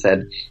and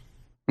said,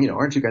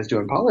 aren't you guys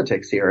doing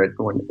politics here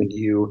when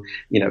you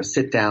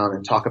sit down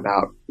and talk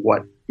about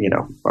what,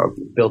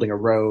 building a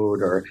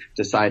road or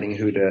deciding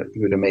who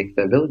to make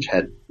the village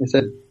head? They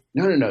said,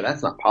 no,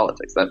 that's not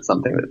politics. That's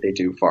something that they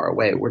do far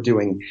away. We're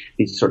doing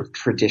these sort of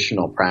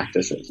traditional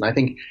practices. And I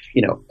think,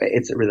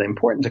 it's really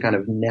important to kind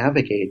of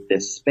navigate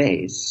this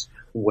space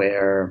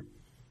where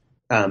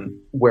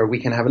we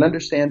can have an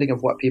understanding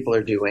of what people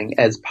are doing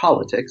as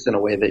politics in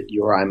a way that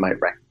you or I might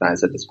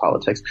recognize it as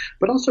politics,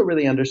 but also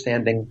really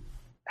understanding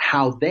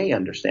how they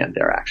understand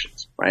their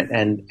actions, right?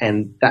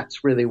 And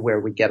that's really where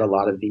we get a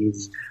lot of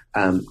these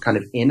kind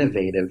of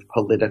innovative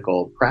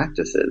political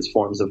practices,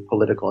 forms of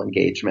political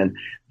engagement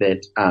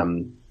that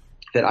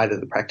either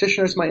the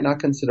practitioners might not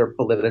consider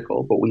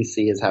political, but we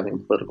see as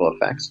having political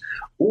effects,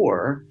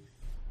 or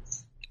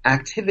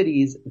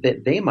activities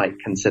that they might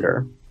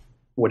consider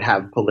would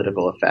have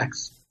political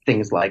effects.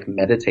 Things like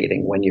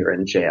meditating when you're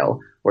in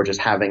jail, or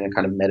just having a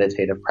kind of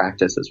meditative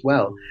practice as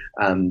well.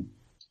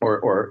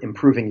 Or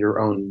improving your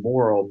own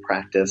moral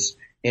practice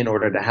in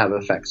order to have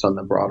effects on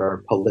the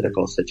broader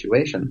political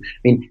situation. I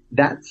mean,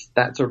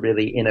 that's a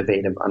really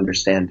innovative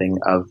understanding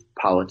of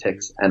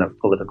politics and of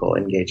political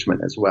engagement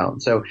as well.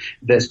 And so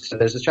there's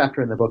a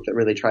chapter in the book that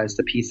really tries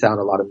to piece out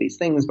a lot of these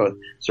things, both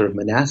sort of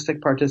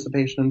monastic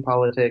participation in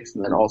politics,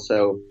 and then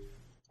also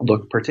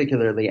look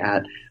particularly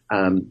at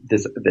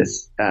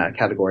this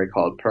category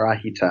called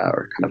parahita,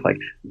 or kind of like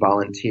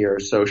volunteer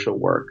social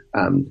work,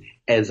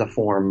 as a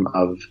form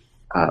of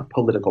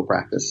political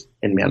practice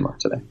in Myanmar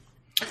today.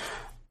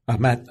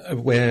 Matt,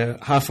 we're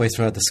halfway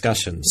through our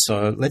discussion,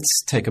 so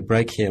let's take a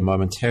break here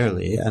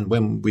momentarily. And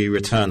when we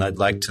return, I'd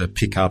like to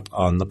pick up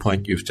on the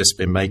point you've just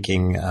been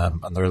making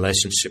on the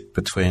relationship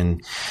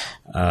between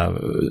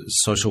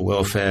social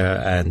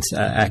welfare and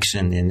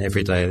action in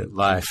everyday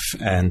life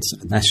and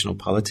national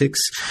politics.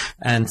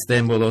 And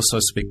then we'll also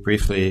speak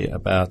briefly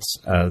about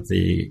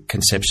the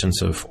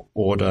conceptions of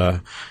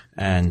order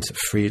and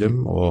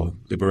freedom or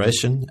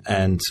liberation,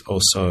 and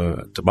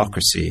also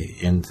democracy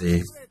in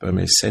the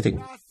Burmese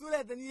setting.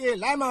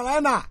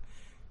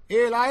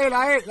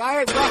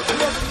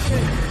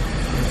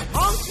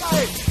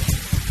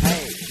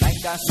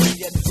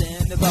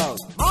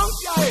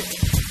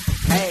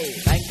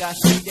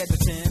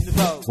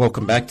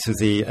 Welcome back to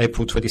the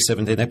April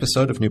 2017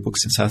 episode of New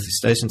Books in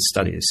Southeast Asian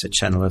Studies, a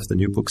channel of the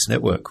New Books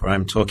Network, where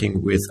I'm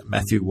talking with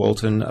Matthew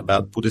Walton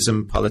about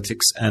Buddhism,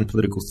 politics and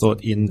political thought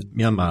in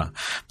Myanmar,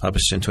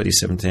 published in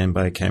 2017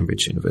 by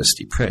Cambridge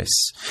University Press.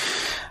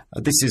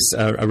 This is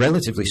a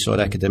relatively short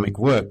academic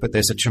work, but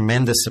there's a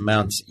tremendous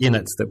amount in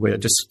it that we're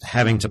just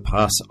having to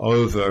pass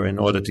over in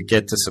order to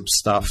get to some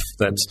stuff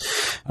that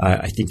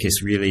I think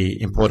is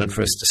really important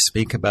for us to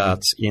speak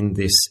about in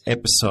this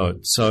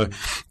episode. So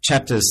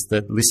chapters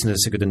that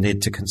listeners are going to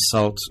need to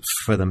consult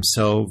for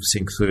themselves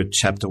include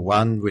Chapter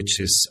 1, which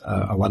is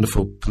a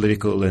wonderful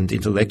political and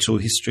intellectual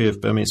history of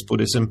Burmese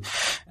Buddhism,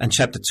 and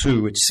Chapter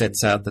 2, which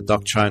sets out the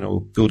doctrinal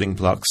building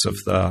blocks of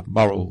the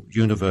moral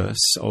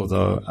universe,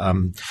 although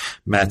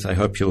Matt, I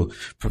hope you'll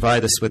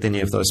provide us with any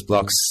of those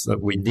blocks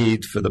that we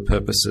need for the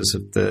purposes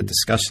of the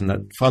discussion that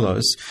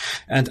follows.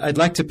 And I'd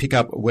like to pick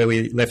up where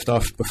we left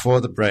off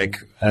before the break,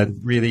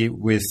 really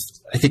with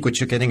I think what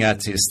you're getting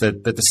at is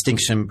that the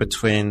distinction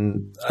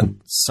between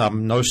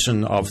some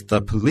notion of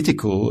the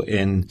political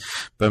in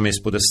Burmese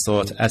Buddhist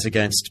thought as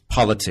against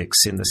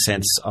politics in the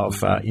sense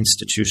of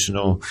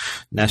institutional,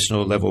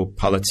 national level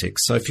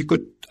politics. So if you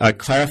could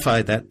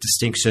clarify that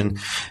distinction,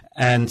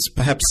 and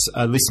perhaps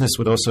listeners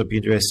would also be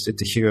interested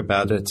to hear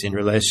about it in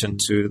relation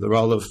to the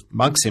role of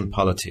monks in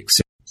politics.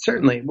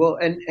 Certainly. Well,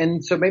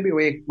 and so maybe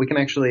we can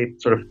actually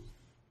sort of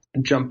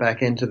jump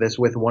back into this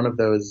with one of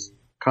those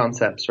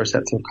concepts or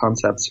sets of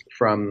concepts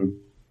from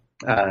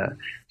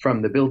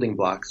the building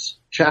blocks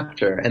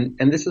chapter.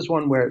 And this is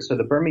one where, so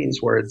the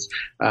Burmese words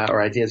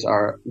or ideas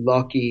are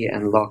Loki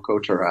and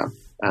Lokotara.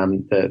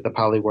 The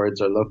Pali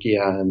words are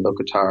Lokiya and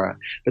Lokotara.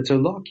 But so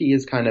Loki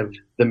is kind of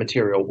the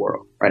material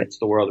world, right? It's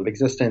the world of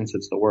existence.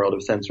 It's the world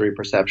of sensory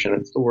perception.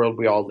 It's the world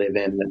we all live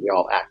in and we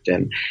all act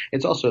in.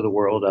 It's also the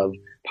world of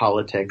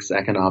politics,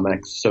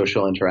 economics,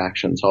 social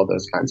interactions, all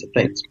those kinds of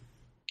things.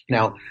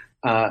 Now,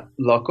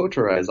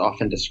 Lokotara is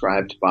often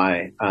described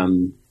by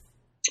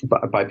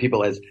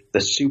people as the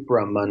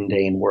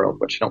supra-mundane world,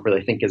 which I don't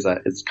really think is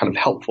kind of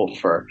helpful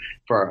for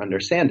our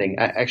understanding.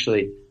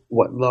 Actually,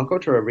 what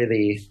Lokotara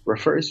really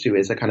refers to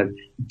is a kind of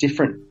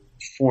different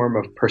form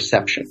of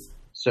perception.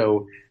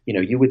 So,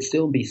 you would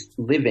still be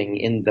living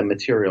in the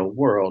material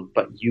world,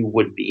 but you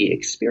would be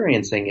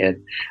experiencing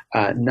it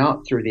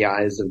not through the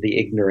eyes of the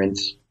ignorant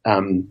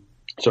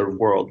sort of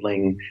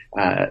worldling,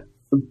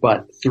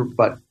 but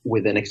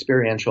with an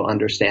experiential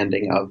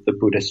understanding of the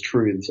Buddhist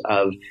truths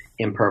of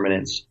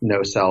impermanence,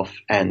 no self,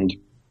 and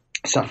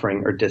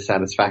suffering or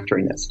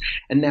dissatisfactoriness.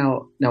 And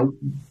now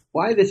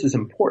why this is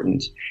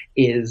important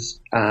is,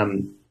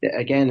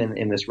 again,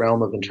 in this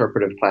realm of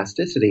interpretive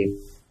plasticity,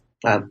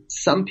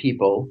 some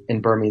people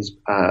in Burmese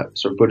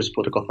sort of Buddhist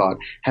political thought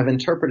have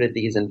interpreted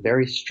these in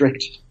very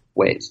strict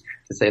ways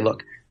to say,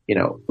 look,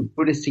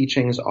 Buddhist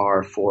teachings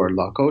are for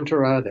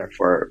Lokotara, they're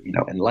for,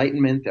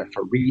 enlightenment, they're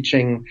for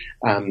reaching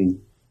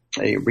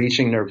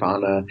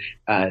nirvana.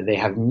 They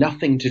have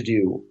nothing to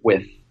do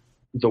with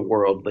the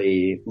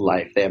worldly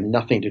life. They have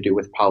nothing to do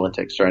with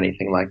politics or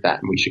anything like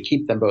that. And we should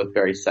keep them both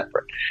very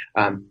separate.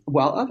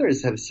 While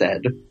others have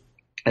said,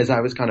 as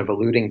I was kind of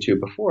alluding to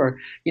before,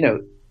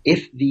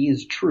 if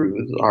these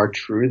truths are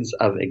truths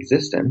of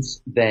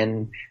existence,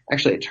 then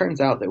actually it turns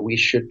out that we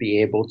should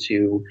be able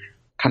to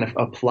kind of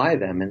apply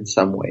them in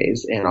some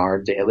ways in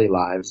our daily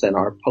lives and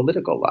our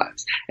political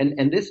lives.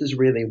 And this is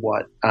really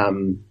what,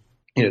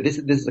 this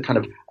is a kind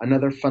of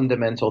another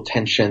fundamental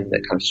tension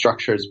that kind of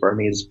structures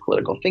Burmese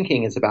political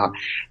thinking, is about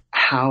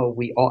how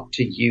we ought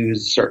to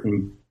use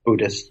certain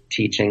Buddhist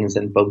teachings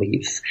and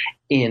beliefs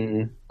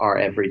in our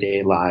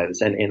everyday lives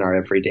and in our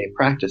everyday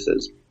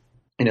practices.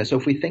 So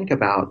if we think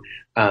about,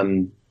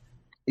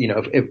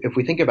 if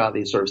we think about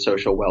these sort of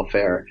social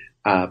welfare,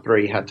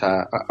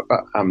 parihata,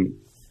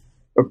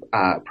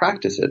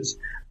 practices,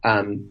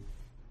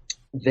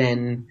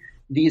 then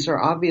these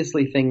are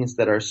obviously things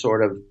that are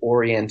sort of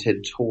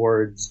oriented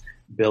towards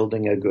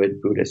building a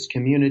good Buddhist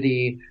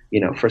community.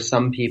 For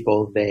some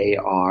people, they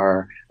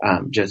are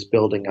just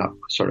building up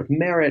sort of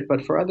merit,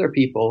 but for other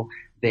people,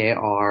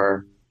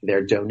 they're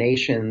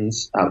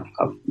donations of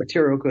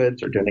material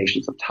goods or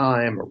donations of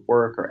time or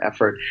work or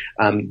effort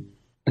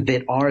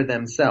that are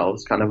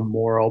themselves kind of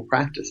moral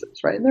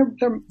practices, right? And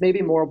they're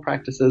maybe moral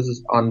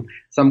practices on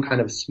some kind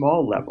of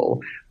small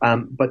level,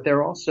 but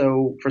they're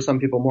also, for some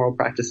people, moral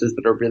practices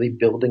that are really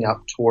building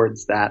up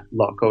towards that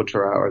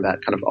Lokotara or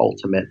that kind of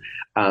ultimate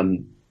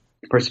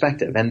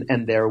perspective.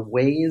 And they're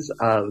ways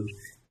of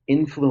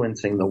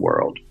influencing the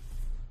world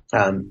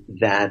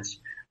that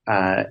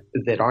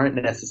aren't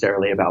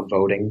necessarily about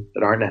voting,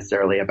 that aren't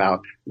necessarily about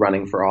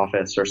running for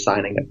office or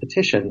signing a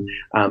petition,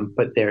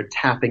 but they're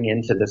tapping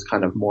into this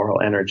kind of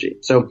moral energy.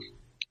 So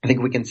I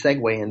think we can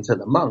segue into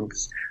the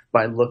monks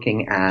by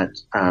looking at,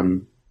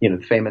 the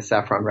famous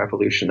Saffron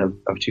Revolution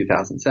of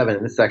 2007.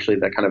 And this is actually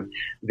the kind of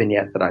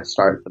vignette that I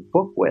start the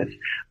book with.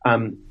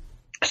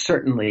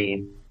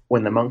 Certainly,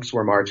 when the monks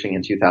were marching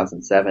in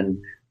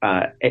 2007,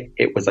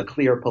 it was a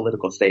clear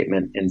political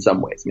statement in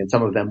some ways. I mean,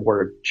 some of them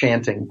were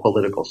chanting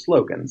political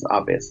slogans,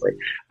 obviously.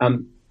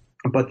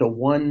 But the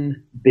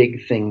one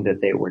big thing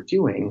that they were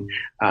doing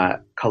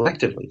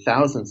collectively,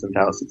 thousands and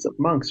thousands of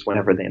monks,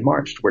 whenever they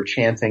marched, were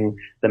chanting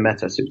the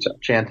Metta Sutta,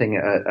 chanting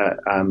a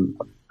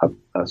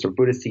sort of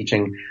Buddhist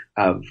teaching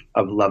of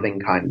loving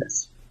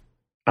kindness.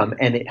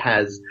 And it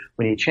has,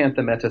 when you chant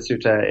the Metta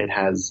Sutta, it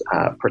has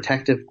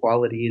protective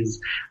qualities,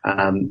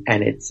 and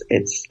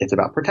it's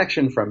about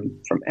protection from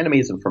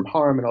enemies and from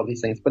harm and all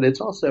these things. But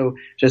it's also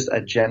just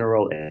a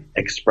general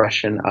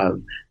expression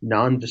of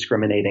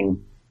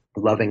non-discriminating,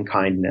 loving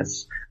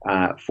kindness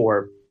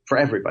for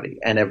everybody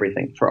and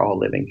everything, for all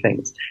living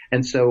things.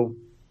 And so,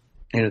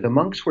 the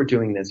monks were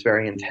doing this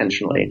very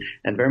intentionally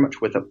and very much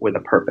with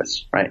a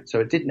purpose, right? So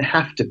it didn't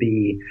have to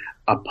be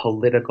a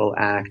political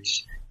act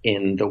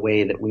in the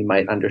way that we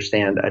might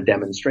understand a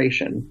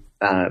demonstration,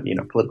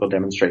 political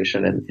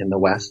demonstration in the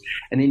West.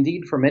 And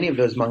indeed, for many of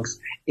those monks,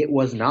 it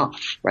was not,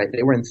 right?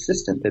 They were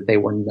insistent that they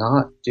were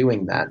not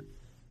doing that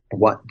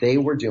what they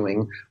were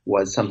doing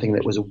was something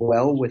that was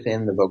well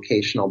within the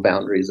vocational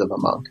boundaries of a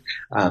monk,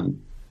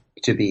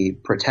 to be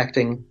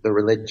protecting the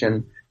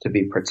religion, to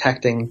be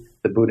protecting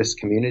the Buddhist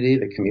community,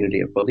 the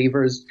community of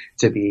believers,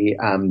 to be,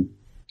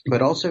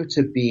 but also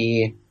to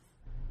be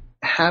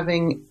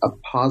having a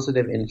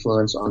positive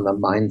influence on the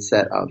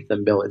mindset of the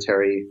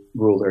military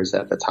rulers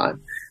at the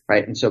time,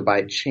 right? And so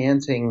by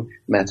chanting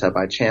metta,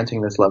 by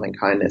chanting this loving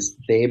kindness,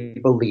 they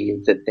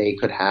believed that they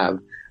could have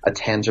a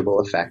tangible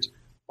effect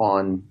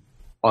on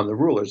the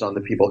rulers, on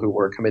the people who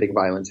were committing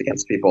violence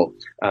against people,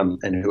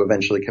 and who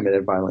eventually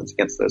committed violence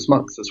against those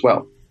monks as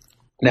well.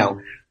 Now,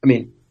 I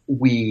mean,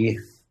 we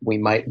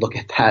might look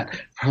at that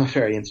from a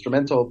very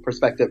instrumental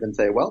perspective and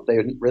say, well, they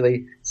didn't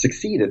really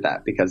succeed at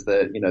that because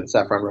the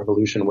Saffron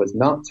Revolution was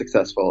not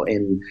successful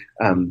in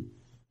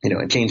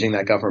changing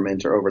that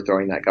government or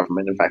overthrowing that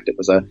government. In fact, it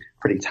was a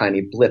pretty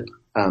tiny blip,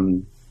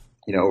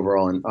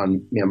 overall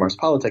on Myanmar's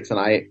politics. And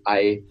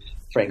I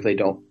frankly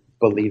don't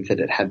believe that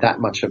it had that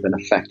much of an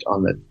effect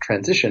on the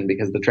transition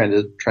because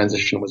the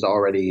transition was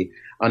already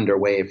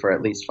underway for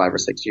at least 5 or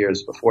 6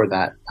 years before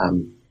that.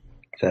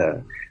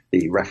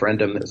 The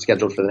referendum that was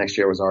scheduled for the next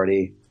year was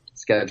already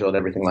scheduled,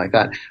 everything like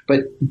that.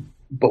 But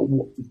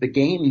the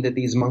game that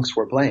these monks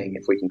were playing,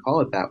 if we can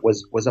call it that,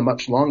 was a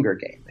much longer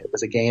game. It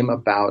was a game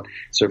about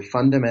sort of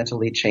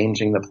fundamentally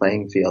changing the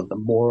playing field, the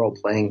moral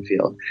playing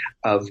field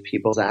of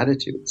people's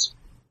attitudes.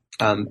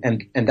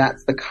 And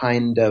that's the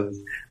kind of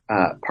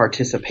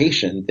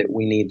participation that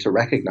we need to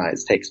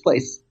recognize takes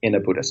place in a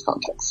Buddhist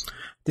context.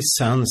 This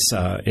sounds,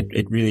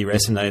 it really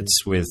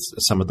resonates with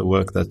some of the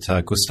work that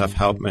Gustav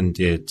Hauptmann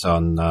did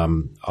on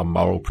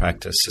moral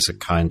practice as a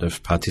kind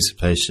of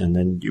participation.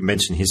 And you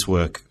mentioned his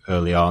work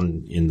early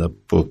on in the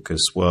book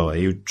as well. Are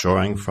you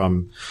drawing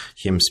from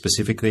him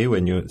specifically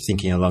when you're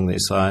thinking along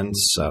these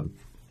lines?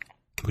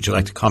 Would you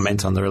like to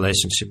comment on the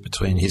relationship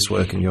between his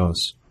work and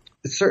yours?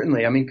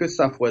 Certainly. I mean,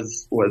 Gustav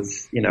was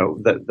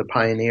the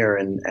pioneer,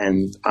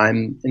 and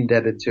I'm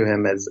indebted to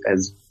him as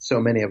so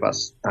many of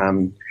us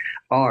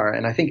are.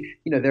 And I think,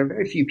 there are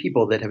very few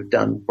people that have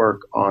done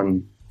work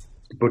on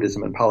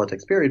Buddhism and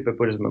politics, period, but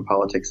Buddhism and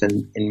politics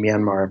in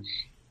Myanmar.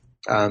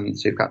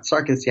 So you've got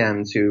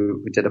Sarkisian,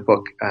 who did a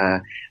book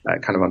kind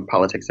of on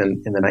politics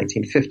in the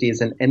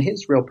 1950s, and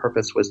his real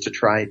purpose was to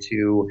try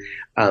to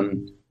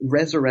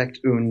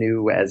resurrect U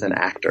Nu as an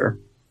actor.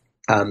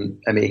 A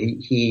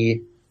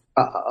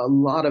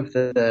lot of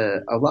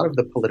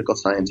the political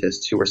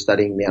scientists who were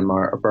studying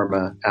Myanmar or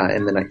Burma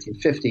in the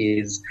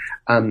 1950s,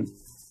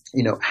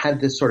 had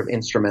this sort of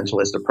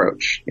instrumentalist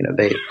approach.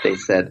 They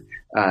said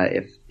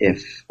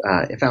if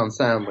Aung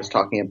San was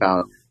talking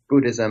about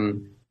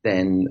Buddhism,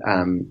 then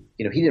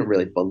he didn't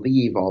really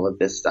believe all of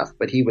this stuff,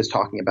 but he was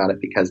talking about it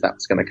because that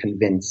was going to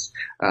convince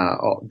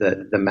all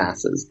the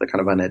masses, the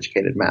kind of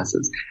uneducated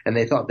masses, and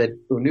they thought that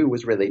U Nu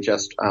was really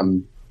just a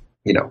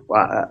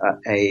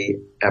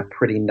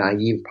pretty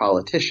naive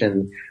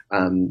politician,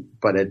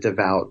 but a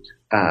devout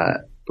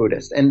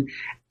Buddhist. And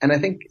I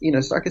think,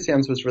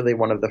 Sarkisian's was really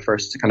one of the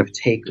first to kind of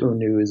take U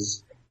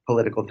Nu's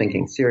political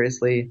thinking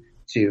seriously,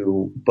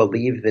 to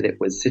believe that it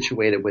was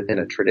situated within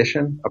a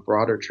tradition, a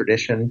broader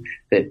tradition,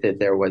 that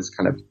there was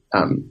kind of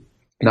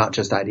not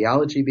just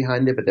ideology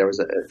behind it, but there was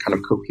a kind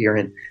of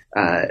coherent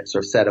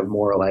sort of set of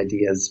moral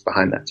ideas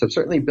behind that. So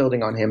certainly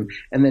building on him.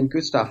 And then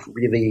Gustav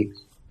really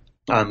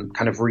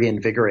kind of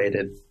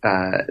reinvigorated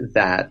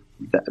that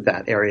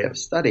area of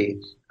study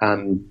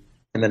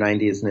in the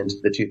 90s and into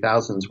the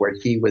 2000s, where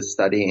he was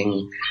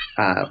studying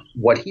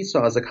what he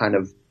saw as a kind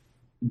of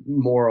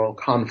moral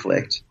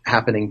conflict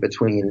happening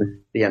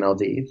between the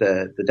NLD,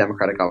 the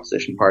Democratic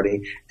Opposition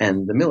Party,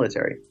 and the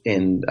military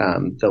in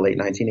the late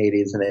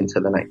 1980s and into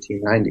the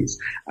 1990s.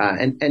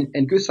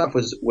 And Gustav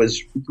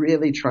was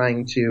really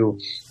trying to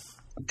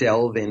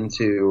delve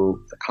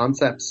into the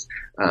concepts,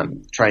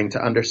 trying to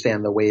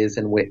understand the ways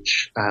in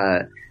which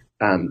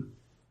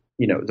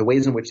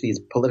these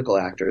political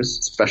actors,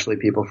 especially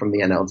people from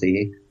the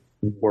NLD,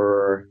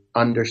 were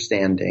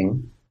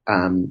understanding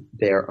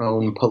their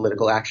own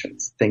political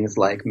actions, things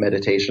like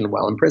meditation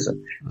while in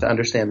prison, to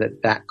understand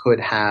that could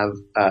have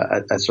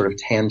a sort of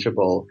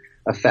tangible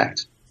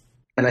effect.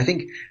 And I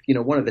think,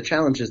 one of the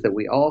challenges that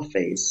we all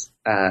face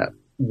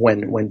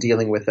when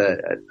dealing with a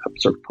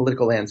sort of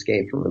political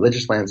landscape, a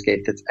religious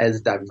landscape that's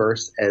as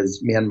diverse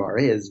as Myanmar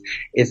is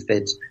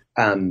that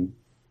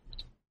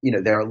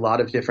there are a lot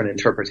of different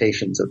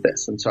interpretations of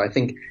this. And so I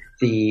think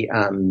the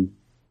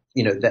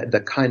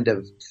kind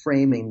of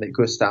framing that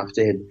Gustav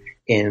did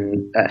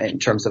in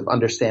terms of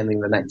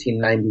understanding the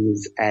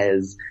 1990s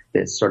as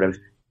this sort of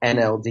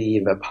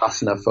NLD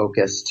Vipassana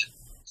focused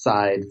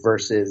side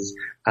versus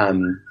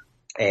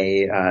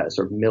a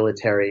sort of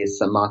military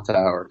samatha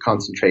or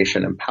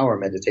concentration and power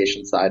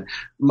meditation side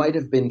might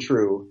have been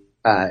true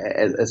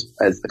as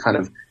the kind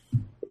of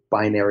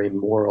binary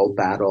moral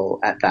battle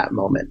at that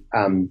moment.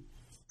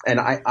 And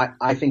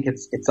I think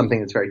it's something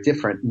that's very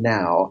different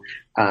now,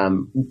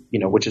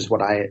 which is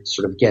what I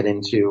sort of get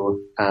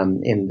into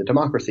in the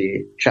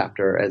democracy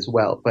chapter as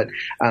well. But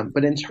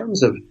in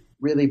terms of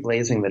really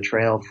blazing the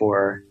trail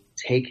for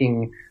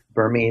taking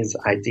Burmese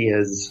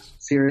ideas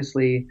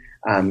seriously,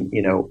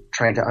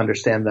 trying to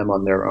understand them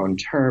on their own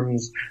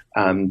terms,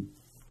 and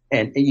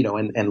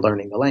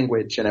learning the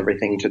language and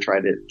everything to try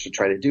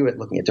to do it,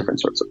 looking at different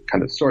sorts of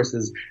kind of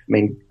sources. I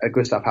mean,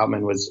 Gustav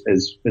Hauptmann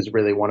is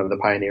really one of the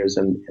pioneers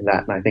in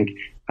that, and I think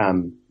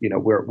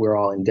we're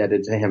all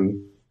indebted to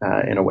him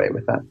in a way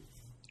with that.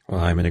 Well,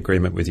 I'm in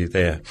agreement with you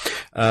there.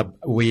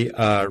 We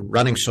are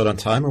running short on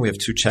time, and we have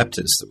 2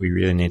 chapters that we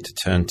really need to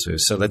turn to.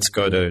 So let's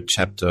go to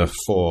chapter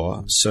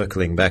 4,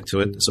 circling back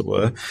to it, as it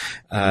were,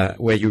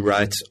 where you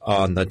write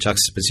on the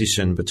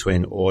juxtaposition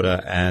between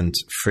order and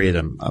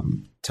freedom.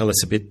 Tell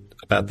us a bit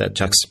about that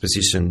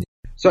juxtaposition.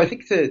 So I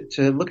think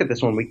to look at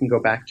this one, we can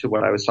go back to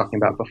what I was talking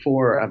about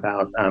before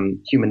about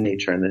human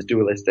nature and this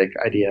dualistic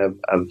idea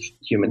of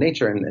human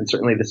nature. And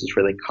certainly this is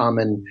really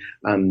common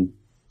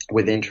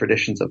within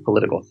traditions of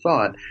political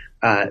thought,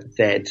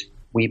 that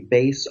we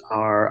base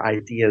our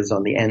ideas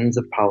on the ends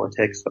of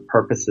politics, the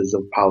purposes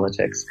of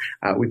politics.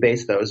 We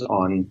base those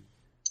on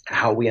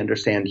how we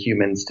understand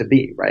humans to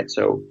be, right?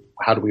 So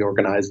how do we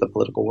organize the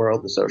political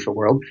world, the social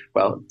world?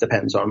 Well, it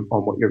depends on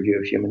what your view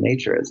of human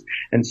nature is.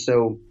 And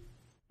so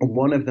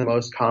one of the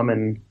most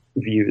common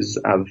views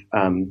of,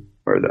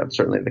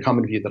 certainly the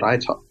common view that I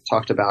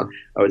talked about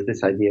was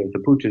this idea of the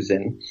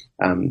Putuzin,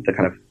 the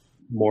kind of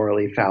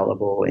morally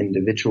fallible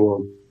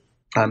individual.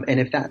 And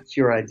if that's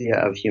your idea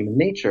of human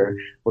nature,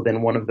 well,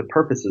 then one of the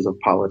purposes of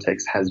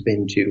politics has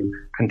been to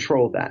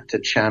control that, to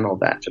channel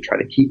that, to try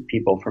to keep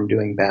people from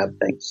doing bad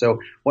things. So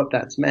what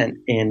that's meant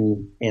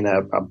in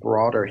a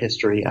broader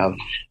history of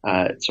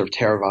sort of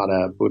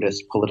Theravada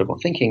Buddhist political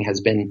thinking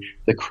has been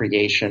the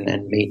creation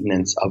and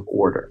maintenance of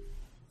order.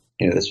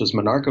 This was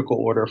monarchical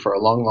order for a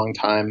long, long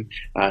time,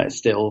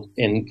 still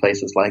in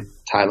places like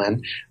Thailand.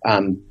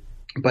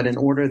 But an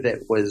order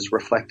that was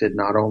reflected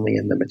not only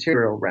in the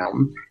material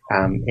realm,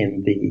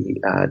 in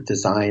the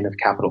design of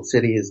capital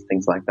cities,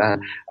 things like that,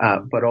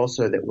 but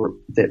also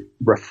that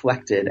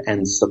reflected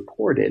and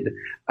supported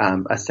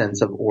a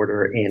sense of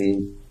order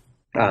in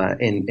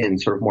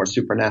sort of more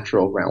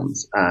supernatural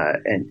realms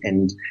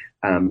and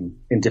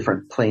in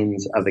different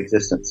planes of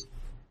existence.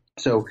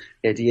 So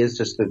the idea is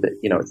just that,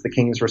 it's the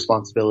king's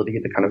responsibility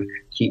to kind of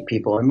keep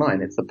people in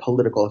line. It's the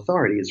political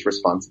authority's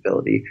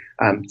responsibility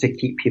to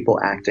keep people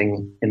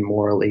acting in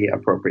morally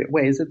appropriate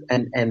ways.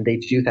 And they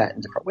do that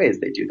in different ways.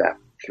 They do that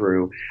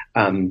through,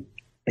 through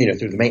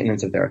the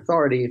maintenance of their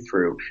authority,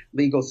 through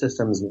legal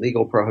systems and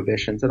legal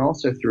prohibitions, and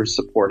also through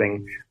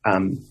supporting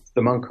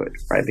the monkhood,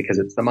 right? Because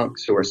it's the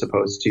monks who are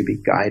supposed to be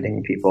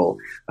guiding people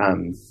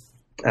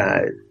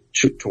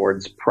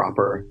towards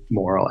proper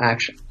moral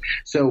action.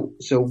 So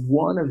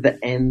one of the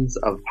ends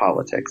of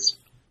politics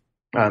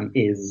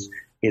is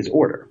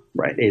order,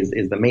 right? Is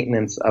the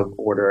maintenance of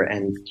order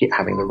and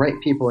having the right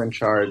people in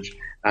charge,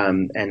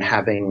 and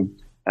having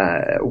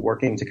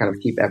working to kind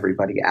of keep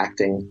everybody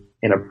acting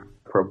in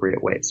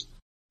appropriate ways.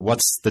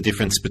 What's the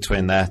difference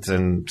between that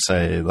and,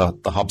 say, the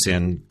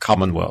Hobbesian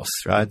Commonwealth,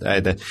 right?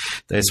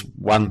 There's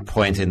one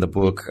point in the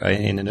book,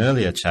 in an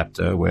earlier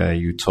chapter, where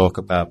you talk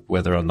about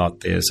whether or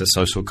not there's a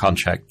social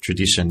contract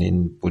tradition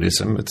in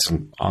Buddhism. It's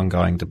an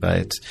ongoing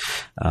debate.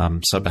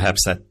 So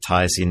perhaps that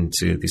ties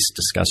into this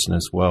discussion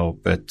as well.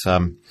 But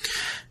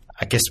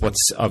I guess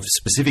what's of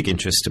specific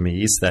interest to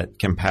me is that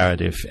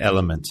comparative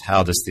element.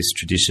 How does this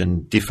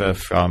tradition differ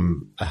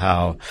from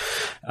how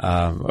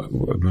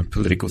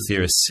political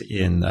theorists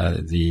in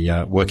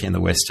the working in the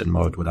Western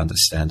mode would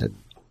understand it?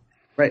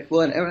 Right.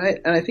 Well, and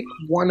I think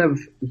one of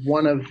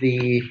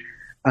the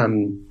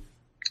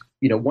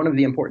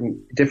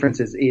important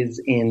differences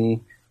is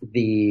in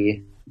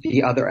the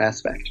other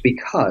aspect,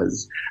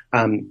 because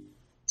in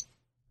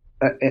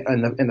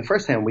the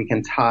first hand we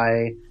can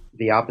tie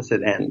the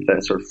opposite end,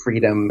 the sort of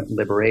freedom,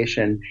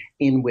 liberation,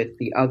 in with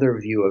the other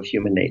view of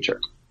human nature.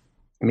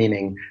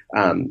 Meaning,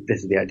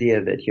 this is the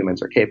idea that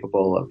humans are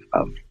capable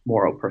of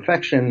moral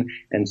perfection,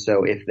 and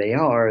so if they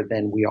are,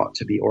 then we ought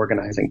to be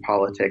organizing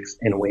politics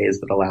in ways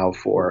that allow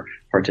for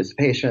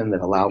participation,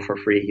 that allow for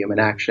free human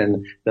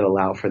action, that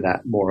allow for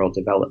that moral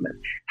development.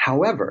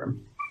 However,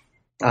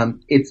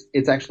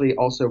 it's actually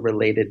also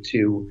related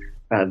to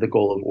the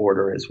goal of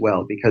order as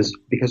well, because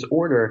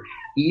order,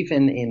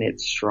 even in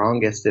its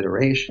strongest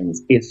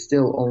iterations, is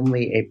still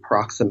only a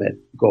proximate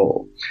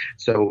goal.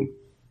 So,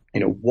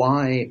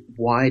 why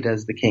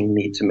does the king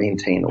need to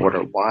maintain order?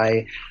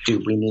 Why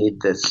do we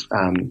need this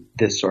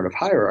sort of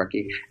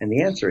hierarchy? And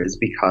the answer is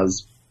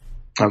because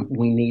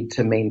we need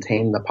to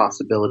maintain the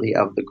possibility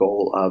of the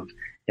goal of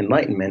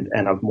enlightenment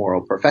and of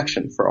moral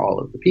perfection for all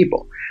of the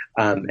people.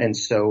 And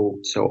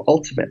so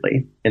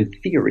ultimately, in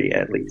theory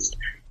at least,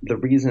 the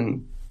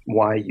reason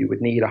why you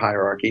would need a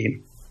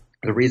hierarchy,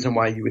 the reason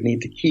why you would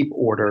need to keep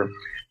order,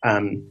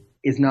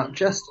 is not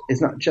just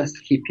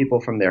to keep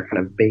people from their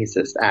kind of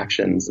basest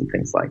actions and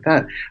things like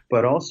that,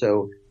 but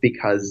also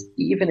because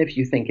even if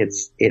you think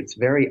it's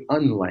very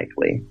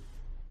unlikely,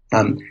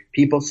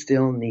 people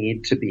still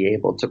need to be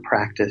able to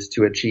practice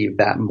to achieve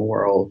that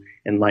moral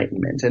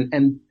enlightenment,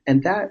 and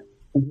that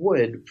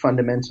would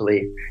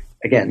fundamentally,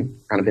 again,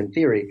 kind of in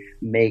theory,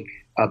 make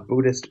a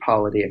Buddhist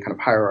polity, a kind of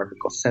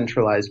hierarchical,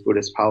 centralized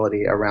Buddhist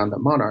polity around a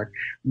monarch,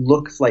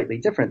 look slightly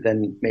different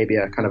than maybe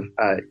a kind of,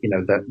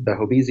 the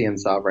Hobbesian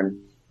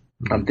sovereign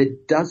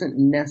that doesn't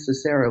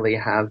necessarily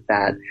have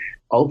that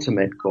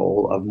ultimate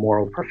goal of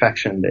moral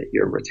perfection that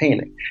you're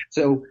retaining.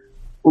 So,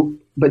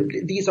 but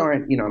these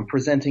aren't, I'm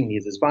presenting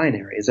these as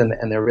binaries,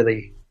 and they're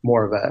really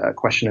more of a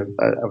question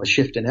of a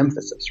shift in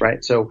emphasis,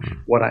 right? So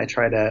what I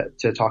try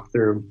to talk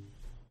through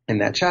in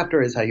that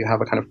chapter is how you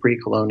have a kind of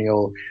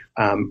pre-colonial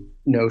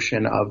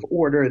notion of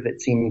order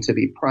that seemed to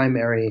be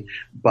primary,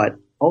 but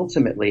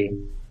ultimately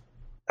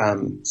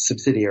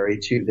subsidiary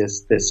to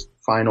this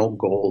final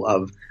goal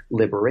of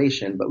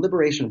liberation, but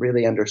liberation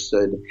really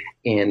understood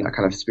in a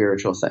kind of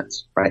spiritual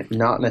sense, right?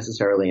 Not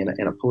necessarily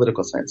in a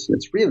political sense. And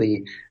it's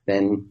really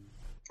then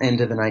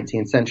end of the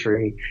 19th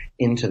century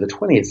into the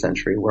 20th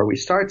century where we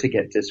start to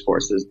get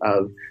discourses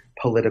of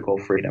political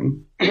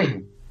freedom.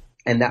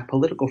 And that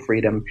political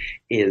freedom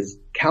is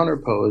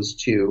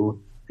counterposed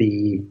to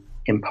the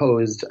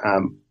imposed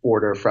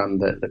order from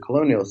the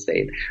colonial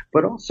state,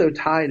 but also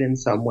tied in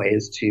some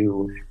ways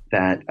to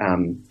that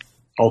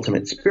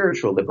ultimate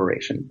spiritual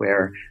liberation,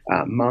 where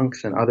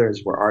monks and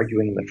others were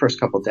arguing in the first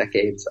couple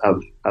decades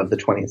of the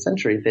 20th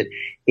century that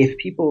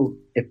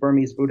if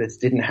Burmese Buddhists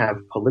didn't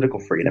have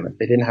political freedom, if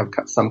they didn't have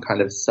some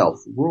kind of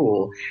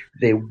self-rule,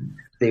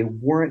 they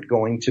weren't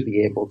going to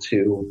be able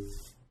to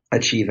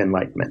achieve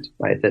enlightenment,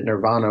 right? That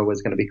nirvana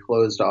was going to be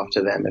closed off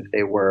to them if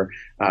they were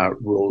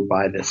ruled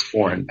by this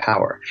foreign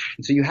power.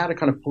 And so you had a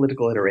kind of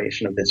political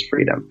iteration of this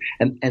freedom.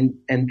 And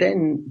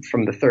then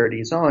from the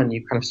 30s on,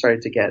 you kind of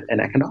started to get an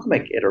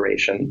economic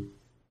iteration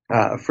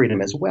of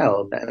freedom as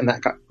well. And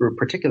that grew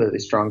particularly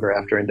stronger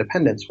after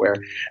independence, where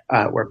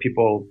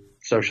people,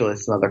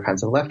 socialists and other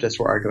kinds of leftists,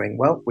 were arguing,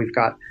 well, we've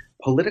got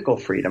political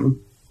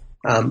freedom,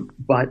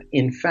 but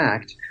in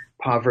fact,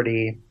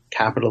 poverty,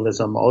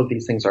 capitalism, all of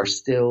these things are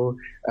still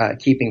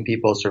keeping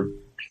people sort of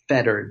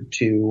fettered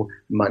to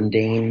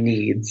mundane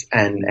needs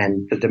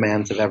and the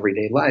demands of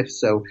everyday life.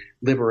 So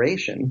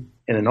liberation,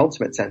 in an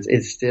ultimate sense,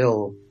 is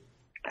still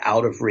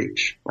out of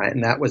reach, right?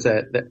 And that was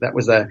a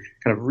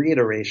kind of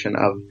reiteration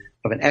of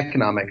an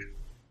economic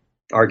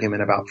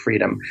argument about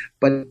freedom,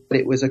 but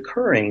it was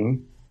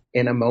occurring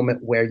in a moment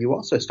where you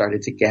also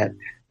started to get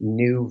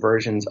new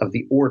versions of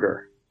the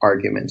order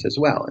argument as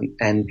well,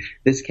 and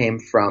this came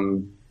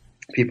from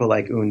people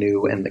like U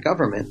Nu and the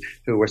government,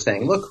 who were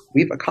saying, look,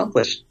 we've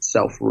accomplished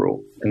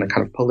self-rule in a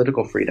kind of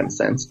political freedom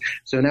sense.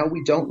 So now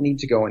we don't need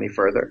to go any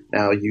further.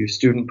 Now you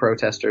student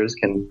protesters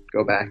can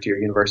go back to your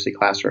university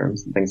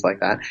classrooms and things like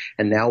that.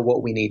 And now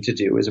what we need to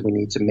do is we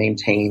need to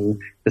maintain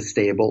the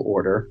stable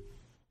order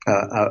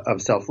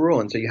of self-rule.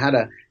 And so you had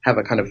to have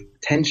a kind of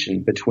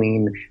tension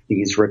between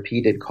these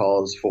repeated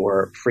calls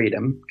for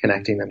freedom,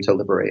 connecting them to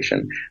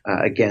liberation,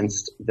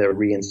 against the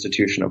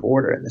reinstitution of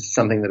order. And this is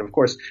something that, of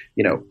course,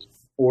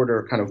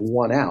 order kind of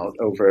won out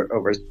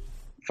over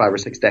 5 or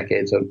 6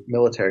 decades of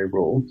military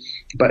rule,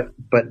 but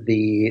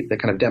the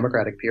kind of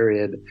democratic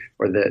period,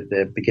 or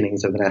the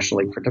beginnings of the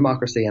National League for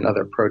Democracy and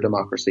other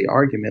pro-democracy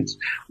arguments,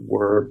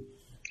 were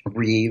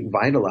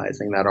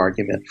revitalizing that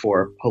argument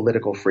for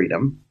political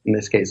freedom. In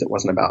this case, it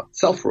wasn't about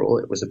self-rule.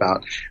 It was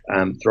about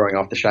throwing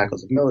off the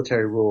shackles of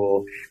military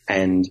rule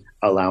and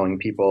allowing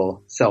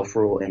people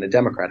self-rule in a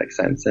democratic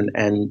sense.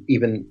 And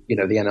even, the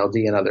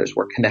NLD and others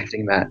were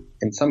connecting that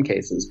in some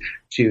cases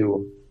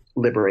to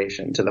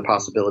liberation, to the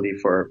possibility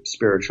for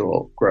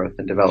spiritual growth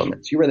and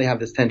development. So you really have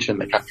this tension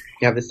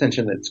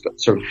that's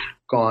sort of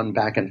gone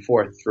back and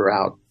forth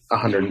throughout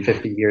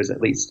 150 years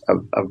at least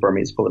of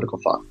Burmese political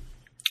thought.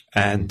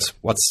 And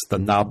what's the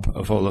nub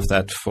of all of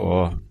that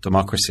for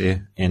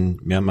democracy in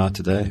Myanmar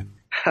today?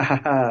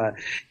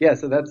 Yeah,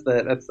 so that's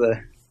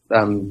the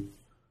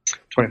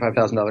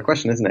 $25,000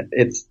 question, isn't it?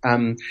 It's,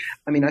 I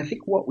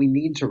think what we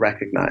need to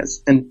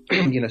recognize, and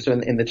so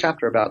in the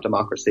chapter about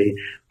democracy,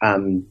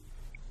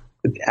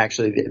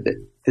 actually,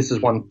 this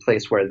is one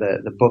place where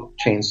the book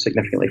changed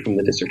significantly from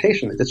the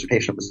dissertation. The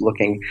dissertation was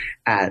looking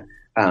at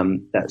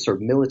that sort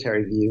of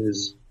military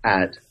views,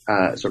 at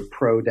sort of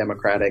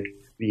pro-democratic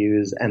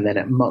views, and then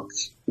at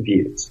monks'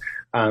 views.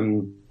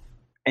 And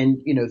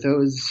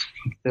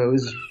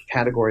those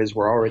categories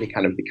were already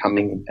kind of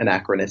becoming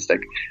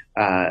anachronistic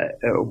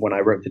when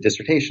I wrote the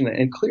dissertation,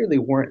 and clearly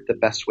weren't the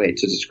best way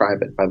to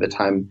describe it by the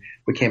time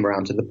we came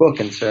around to the book.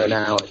 And so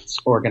now it's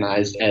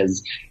organized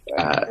as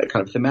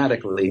kind of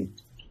thematically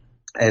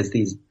as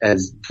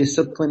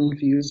disciplined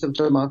views of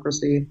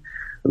democracy,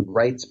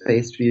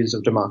 rights-based views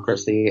of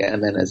democracy,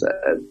 and then as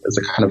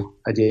a kind of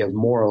idea of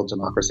moral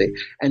democracy.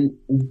 And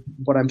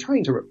what I'm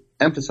trying to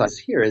emphasize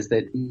here is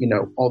that,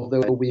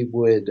 although we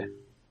would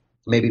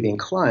maybe be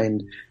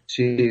inclined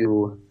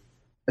to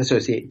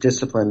associate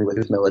discipline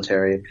with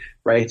military,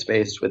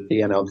 rights-based with the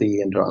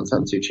NLD and Aung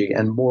San Suu Kyi,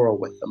 and moral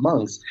with the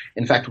monks,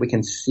 in fact, we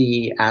can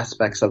see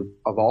aspects of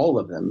all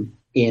of them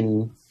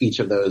in each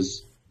of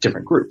those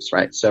different groups,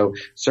 right? So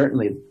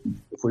certainly,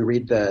 if we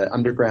read the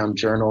underground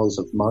journals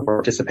of monks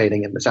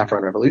participating in the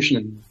Saffron Revolution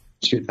in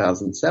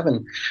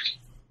 2007,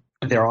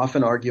 they're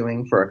often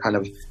arguing for a kind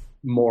of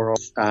moral,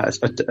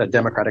 a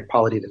democratic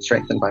polity that's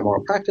strengthened by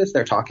moral practice.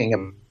 They're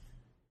talking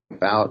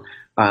about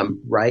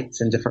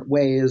rights in different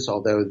ways,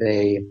 although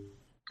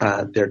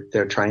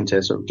they're trying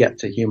to sort of get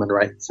to human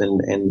rights in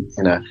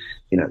a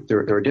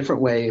through a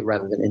different way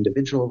rather than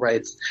individual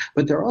rights.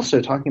 But they're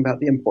also talking about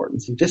the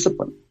importance of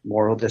discipline,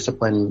 moral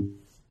discipline,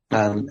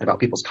 about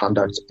people's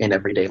conduct in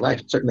everyday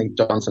life. Certainly,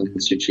 Aung San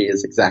Suu Kyi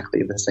is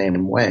exactly the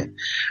same way.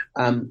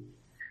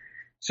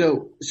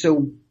 So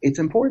it's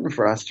important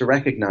for us to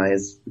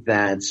recognize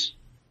that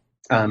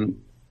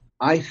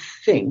I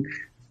think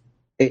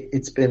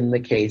it's been the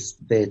case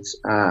that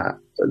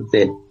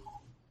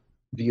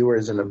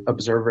viewers and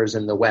observers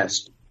in the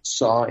West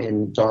saw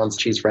in Aung San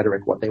Suu Kyi's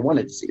rhetoric what they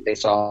wanted to see. They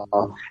saw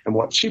and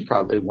what she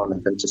probably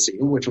wanted them to see,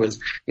 which was,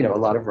 a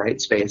lot of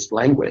rights-based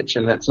language.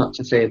 And that's not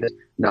to say that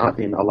not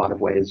in a lot of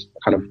ways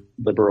kind of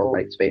liberal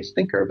rights-based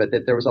thinker, but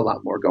that there was a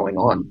lot more going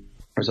on.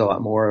 There's a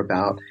lot more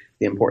about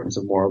the importance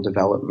of moral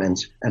development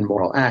and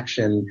moral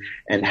action,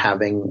 and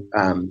having,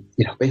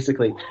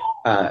 basically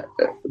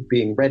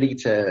being ready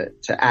to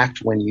act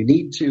when you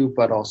need to,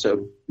 but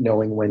also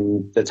knowing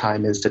when the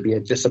time is to be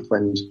a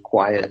disciplined,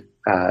 quiet,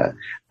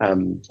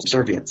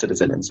 subservient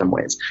citizen in some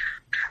ways.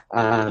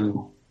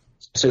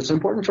 So it's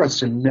important for us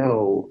to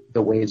know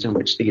the ways in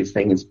which these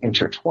things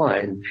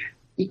intertwine.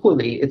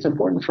 Equally, it's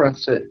important for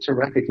us to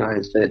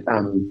recognize that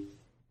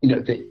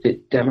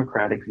that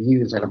democratic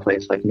views in a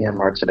place like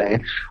Myanmar today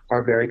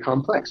are very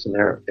complex, and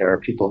there are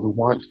people who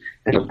want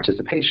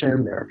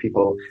participation. There are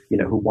people,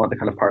 who want the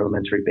kind of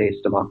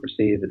parliamentary-based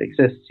democracy that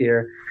exists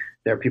here.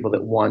 There are people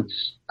that want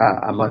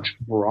a much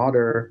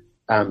broader,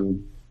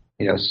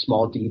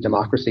 small d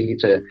democracy,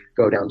 to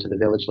go down to the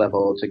village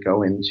level, to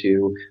go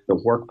into the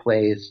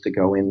workplace, to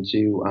go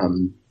into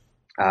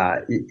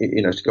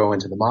to go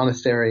into the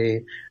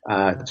monastery,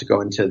 to go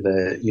into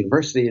the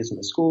universities and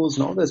the schools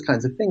and all those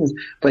kinds of things.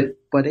 But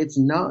it's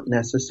not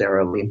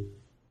necessarily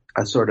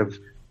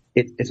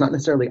it's not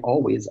necessarily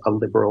always a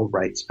liberal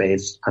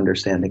rights-based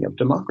understanding of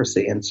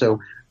democracy. And so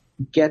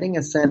getting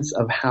a sense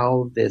of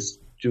how this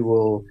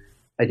dual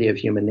idea of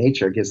human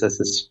nature gives us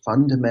this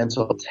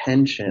fundamental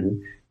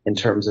tension in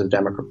terms of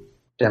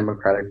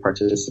democratic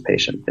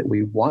participation, that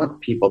we want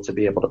people to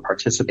be able to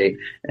participate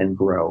and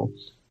grow.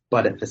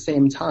 But at the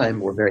same time,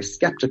 we're very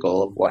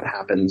skeptical of what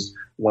happens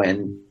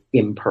when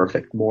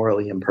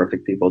morally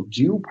imperfect people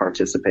do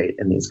participate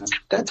in these.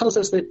 That tells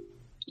us that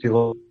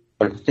people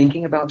are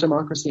thinking about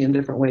democracy in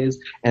different ways,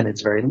 and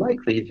it's very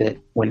likely that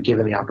when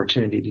given the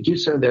opportunity to do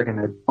so, they're going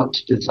to want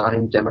to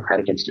design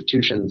democratic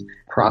institutions,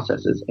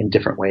 processes in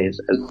different ways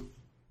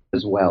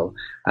as well,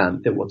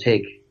 that will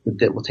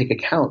take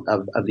account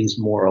of these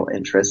moral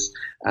interests,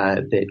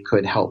 that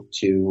could help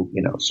to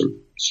sort of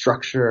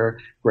structure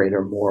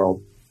greater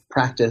moral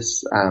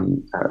practice,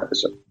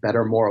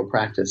 better moral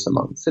practice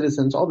among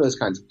citizens, all those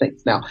kinds of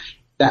things. Now,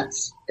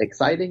 that's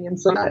exciting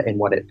in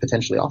what it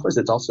potentially offers.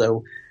 It's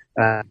also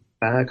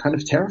kind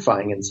of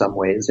terrifying in some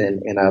ways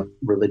in a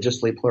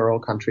religiously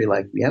plural country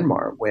like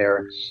Myanmar,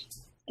 where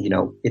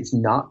it's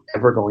not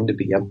ever going to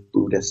be a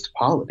Buddhist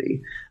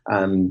polity,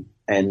 and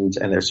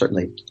there's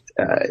certainly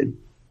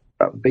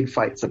big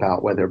fights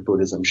about whether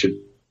Buddhism should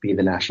be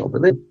the national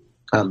religion,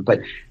 but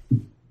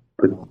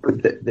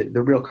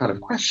the real kind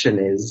of question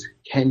is,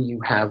 can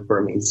you have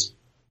Burmese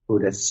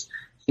Buddhists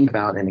think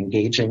about and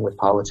engaging with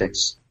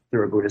politics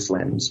through a Buddhist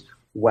lens,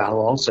 while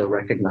also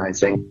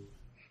recognizing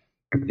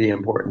the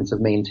importance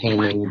of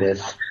maintaining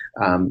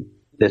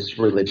this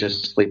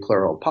religiously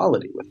plural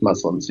polity with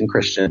Muslims and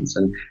Christians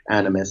and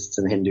animists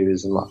and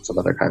Hindus and lots of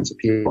other kinds of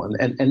people.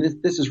 And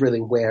this is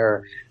really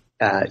where,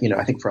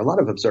 I think for a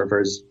lot of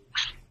observers,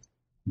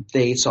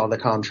 they saw the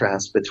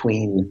contrast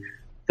between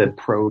the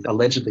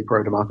allegedly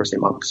pro-democracy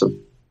monks of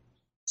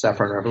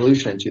Saffron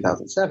Revolution in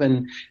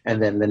 2007,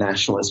 and then the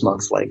nationalist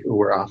monks like U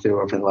Wa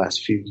Rathu over the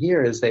last few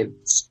years. They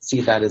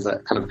see that as a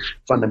kind of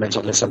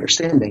fundamental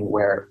misunderstanding,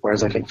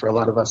 whereas I think for a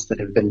lot of us that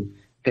have been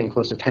paying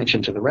close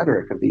attention to the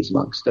rhetoric of these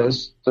monks,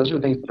 those are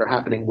things that are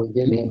happening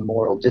within a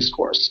moral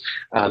discourse,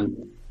 and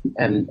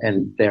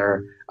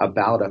they're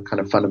about a kind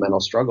of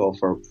fundamental struggle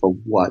for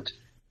what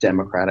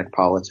democratic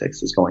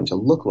politics is going to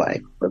look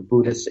like, what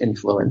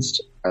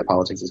Buddhist-influenced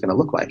politics is going to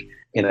look like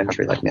in a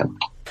country like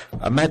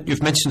Myanmar. Matt,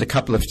 you've mentioned a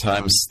couple of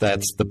times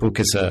that the book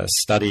is a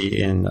study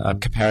in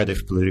comparative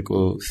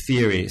political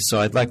theory.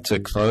 So I'd like to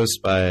close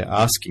by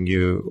asking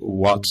you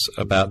what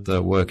about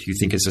the work you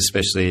think is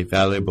especially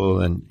valuable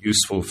and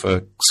useful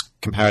for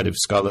comparative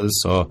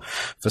scholars or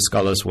for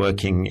scholars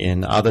working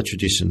in other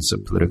traditions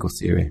of political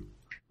theory.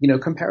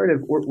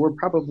 Comparative, we're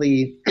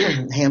probably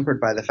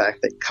hampered by the fact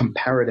that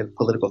comparative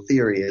political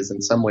theory is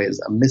in some ways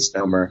a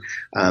misnomer.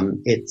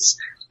 It's,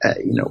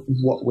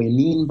 what we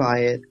mean by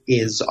it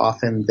is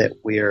often that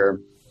we're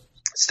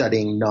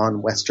studying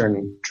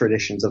non-Western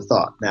traditions of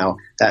thought. Now,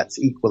 that's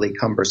equally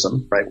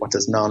cumbersome, right? What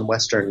does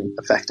non-Western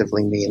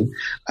effectively mean?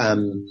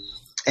 And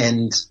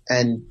in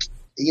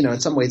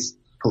some ways,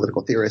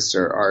 political theorists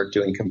are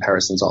doing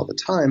comparisons all the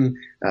time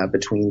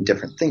between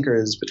different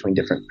thinkers, between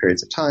different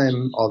periods of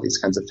time, all these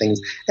kinds of things.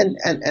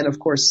 And of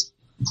course,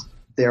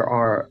 there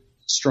are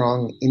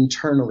strong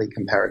internally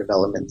comparative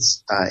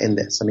elements in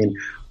this. I mean,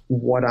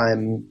 what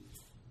I'm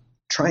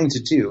trying to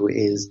do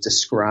is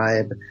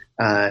describe,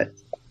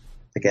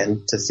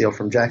 again, to steal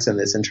from Jackson,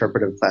 this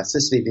interpretive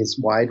plasticity, this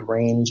wide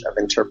range of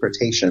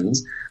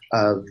interpretations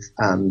of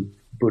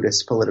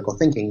Buddhist political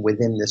thinking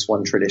within this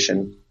one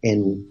tradition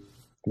in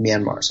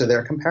Myanmar. So there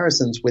are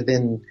comparisons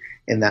within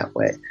in that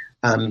way.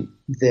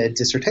 The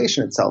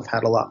dissertation itself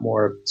had a lot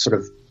more sort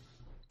of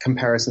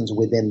comparisons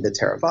within the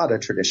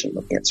Theravada tradition,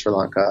 looking at Sri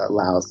Lanka,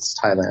 Laos,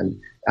 Thailand,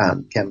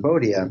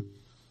 Cambodia,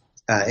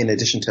 in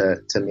addition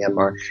to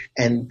Myanmar.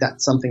 And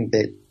that's something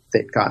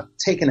that got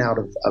taken out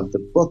of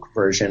the book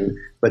version,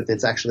 but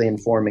that's actually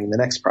informing the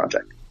next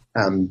project.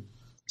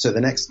 So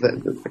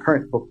the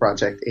current book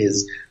project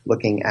is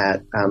looking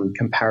at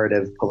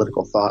comparative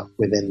political thought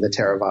within the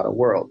Theravada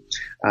world,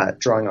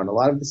 drawing on a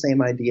lot of the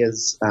same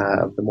ideas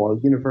of the moral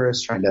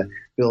universe, trying to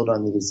build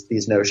on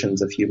these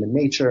notions of human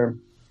nature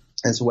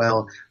as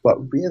well.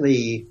 But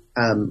really,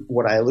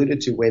 what I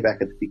alluded to way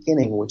back at the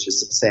beginning, which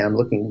is to say I'm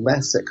looking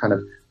less at kind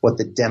of what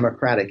the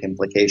democratic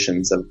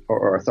implications of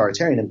or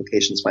authoritarian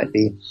implications might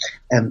be,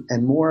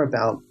 and more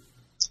about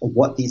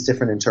what these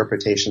different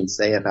interpretations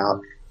say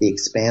about the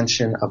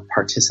expansion of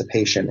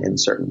participation in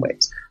certain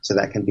ways. So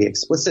that can be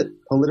explicit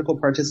political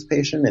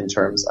participation in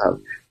terms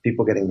of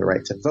people getting the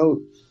right to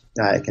vote.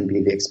 It can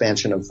be the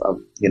expansion of sort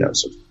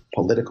of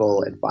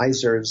political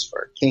advisors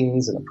for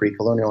kings in a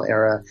pre-colonial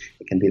era.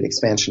 It can be the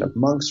expansion of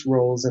monks'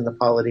 roles in the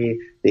polity,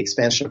 the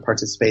expansion of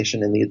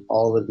participation in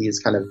all of these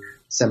kind of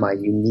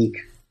semi-unique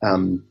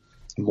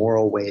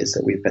moral ways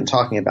that we've been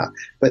talking about.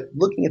 But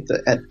looking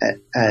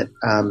at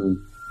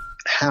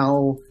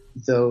how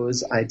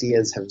those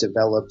ideas have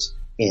developed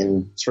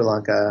in Sri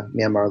Lanka,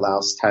 Myanmar,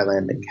 Laos,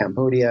 Thailand, and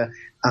Cambodia,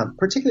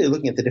 particularly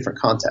looking at the different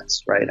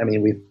contexts, right? I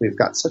mean, we've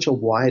got such a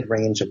wide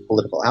range of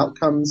political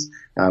outcomes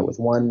with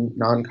one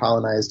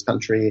non-colonized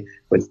country,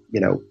 with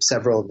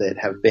several that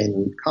have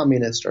been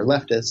communist or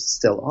leftist,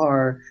 still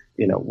are,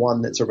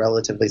 one that's a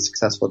relatively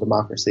successful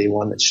democracy,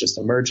 one that's just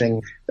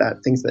emerging,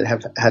 things that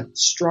have had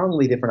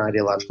strongly different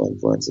ideological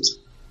influences.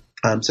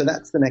 So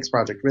that's the next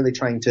project, really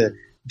trying to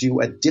do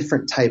a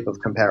different type of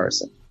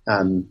comparison.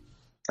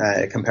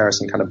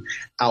 Comparison kind of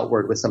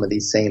outward with some of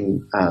these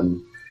same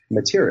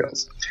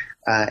materials.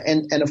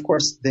 And of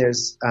course,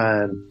 there's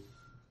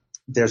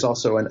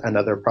also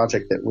another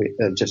project that we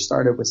just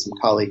started with some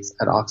colleagues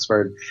at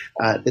Oxford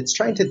that's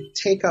trying to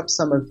take up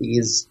some of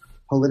these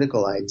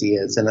political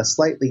ideas in a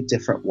slightly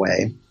different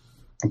way,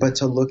 but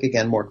to look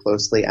again more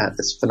closely at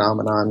this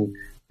phenomenon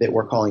that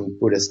we're calling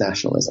Buddhist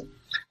nationalism.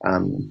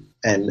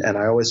 And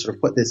I always sort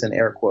of put this in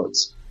air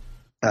quotes.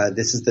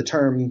 This is the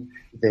term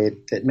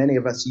that many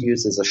of us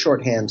use as a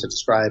shorthand to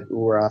describe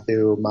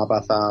Urathu,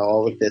 Mabatha,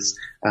 all of this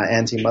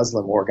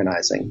anti-Muslim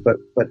organizing. But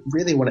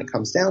really, when it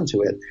comes down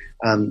to it,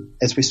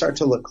 as we start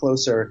to look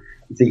closer,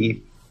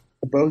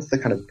 both the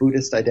kind of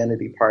Buddhist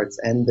identity parts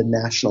and the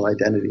national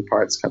identity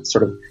parts kind of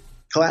sort of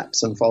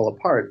collapse and fall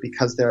apart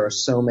because there are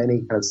so many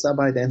kind of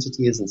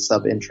sub-identities and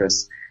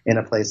sub-interests in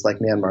a place like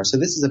Myanmar. So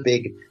this is a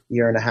big 1.5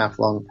 year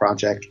long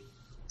project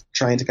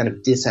trying to kind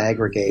of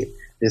disaggregate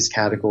this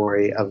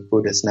category of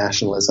Buddhist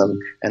nationalism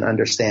and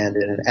understand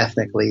in an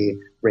ethnically,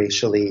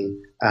 racially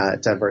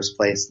diverse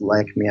place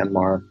like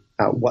Myanmar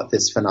what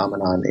this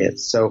phenomenon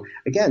is. So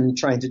again,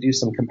 trying to do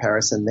some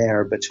comparison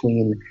there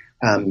between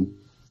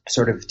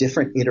sort of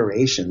different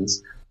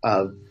iterations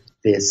of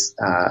this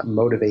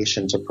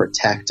motivation to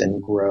protect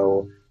and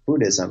grow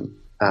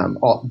Buddhism.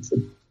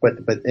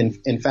 But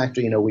in fact,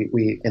 we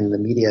in the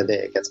media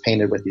that it gets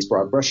painted with these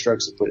broad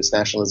brushstrokes of Buddhist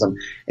nationalism.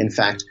 In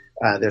fact,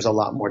 there's a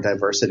lot more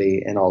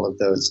diversity in all of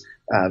those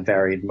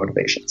varied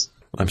motivations.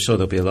 I'm sure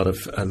there'll be a lot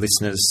of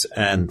listeners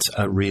and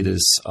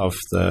readers of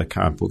the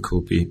current book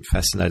who'll be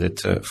fascinated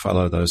to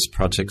follow those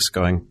projects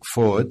going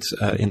forward.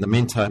 In the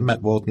meantime,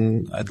 Matt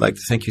Walton, I'd like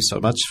to thank you so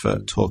much for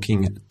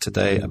talking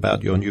today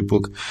about your new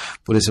book,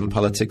 Buddhism,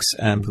 Politics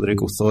and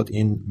Political Thought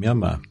in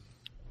Myanmar.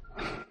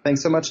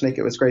 Thanks so much, Nick.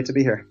 It was great to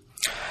be here.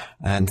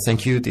 And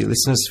thank you, dear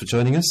listeners, for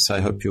joining us. I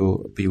hope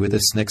you'll be with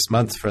us next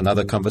month for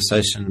another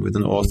conversation with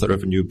an author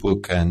of a new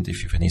book. And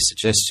if you have any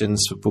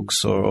suggestions for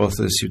books or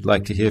authors you'd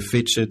like to hear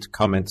featured,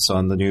 comments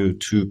on the new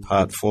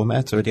 2-part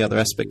format or any other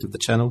aspect of the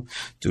channel,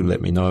 do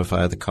let me know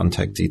via the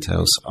contact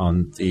details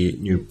on the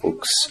New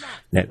Books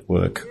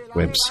Network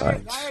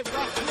website.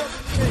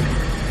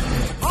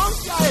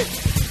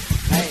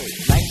 Hey,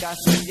 like I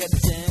see at the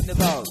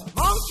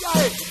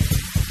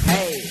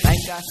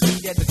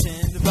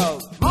 10 to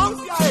vote.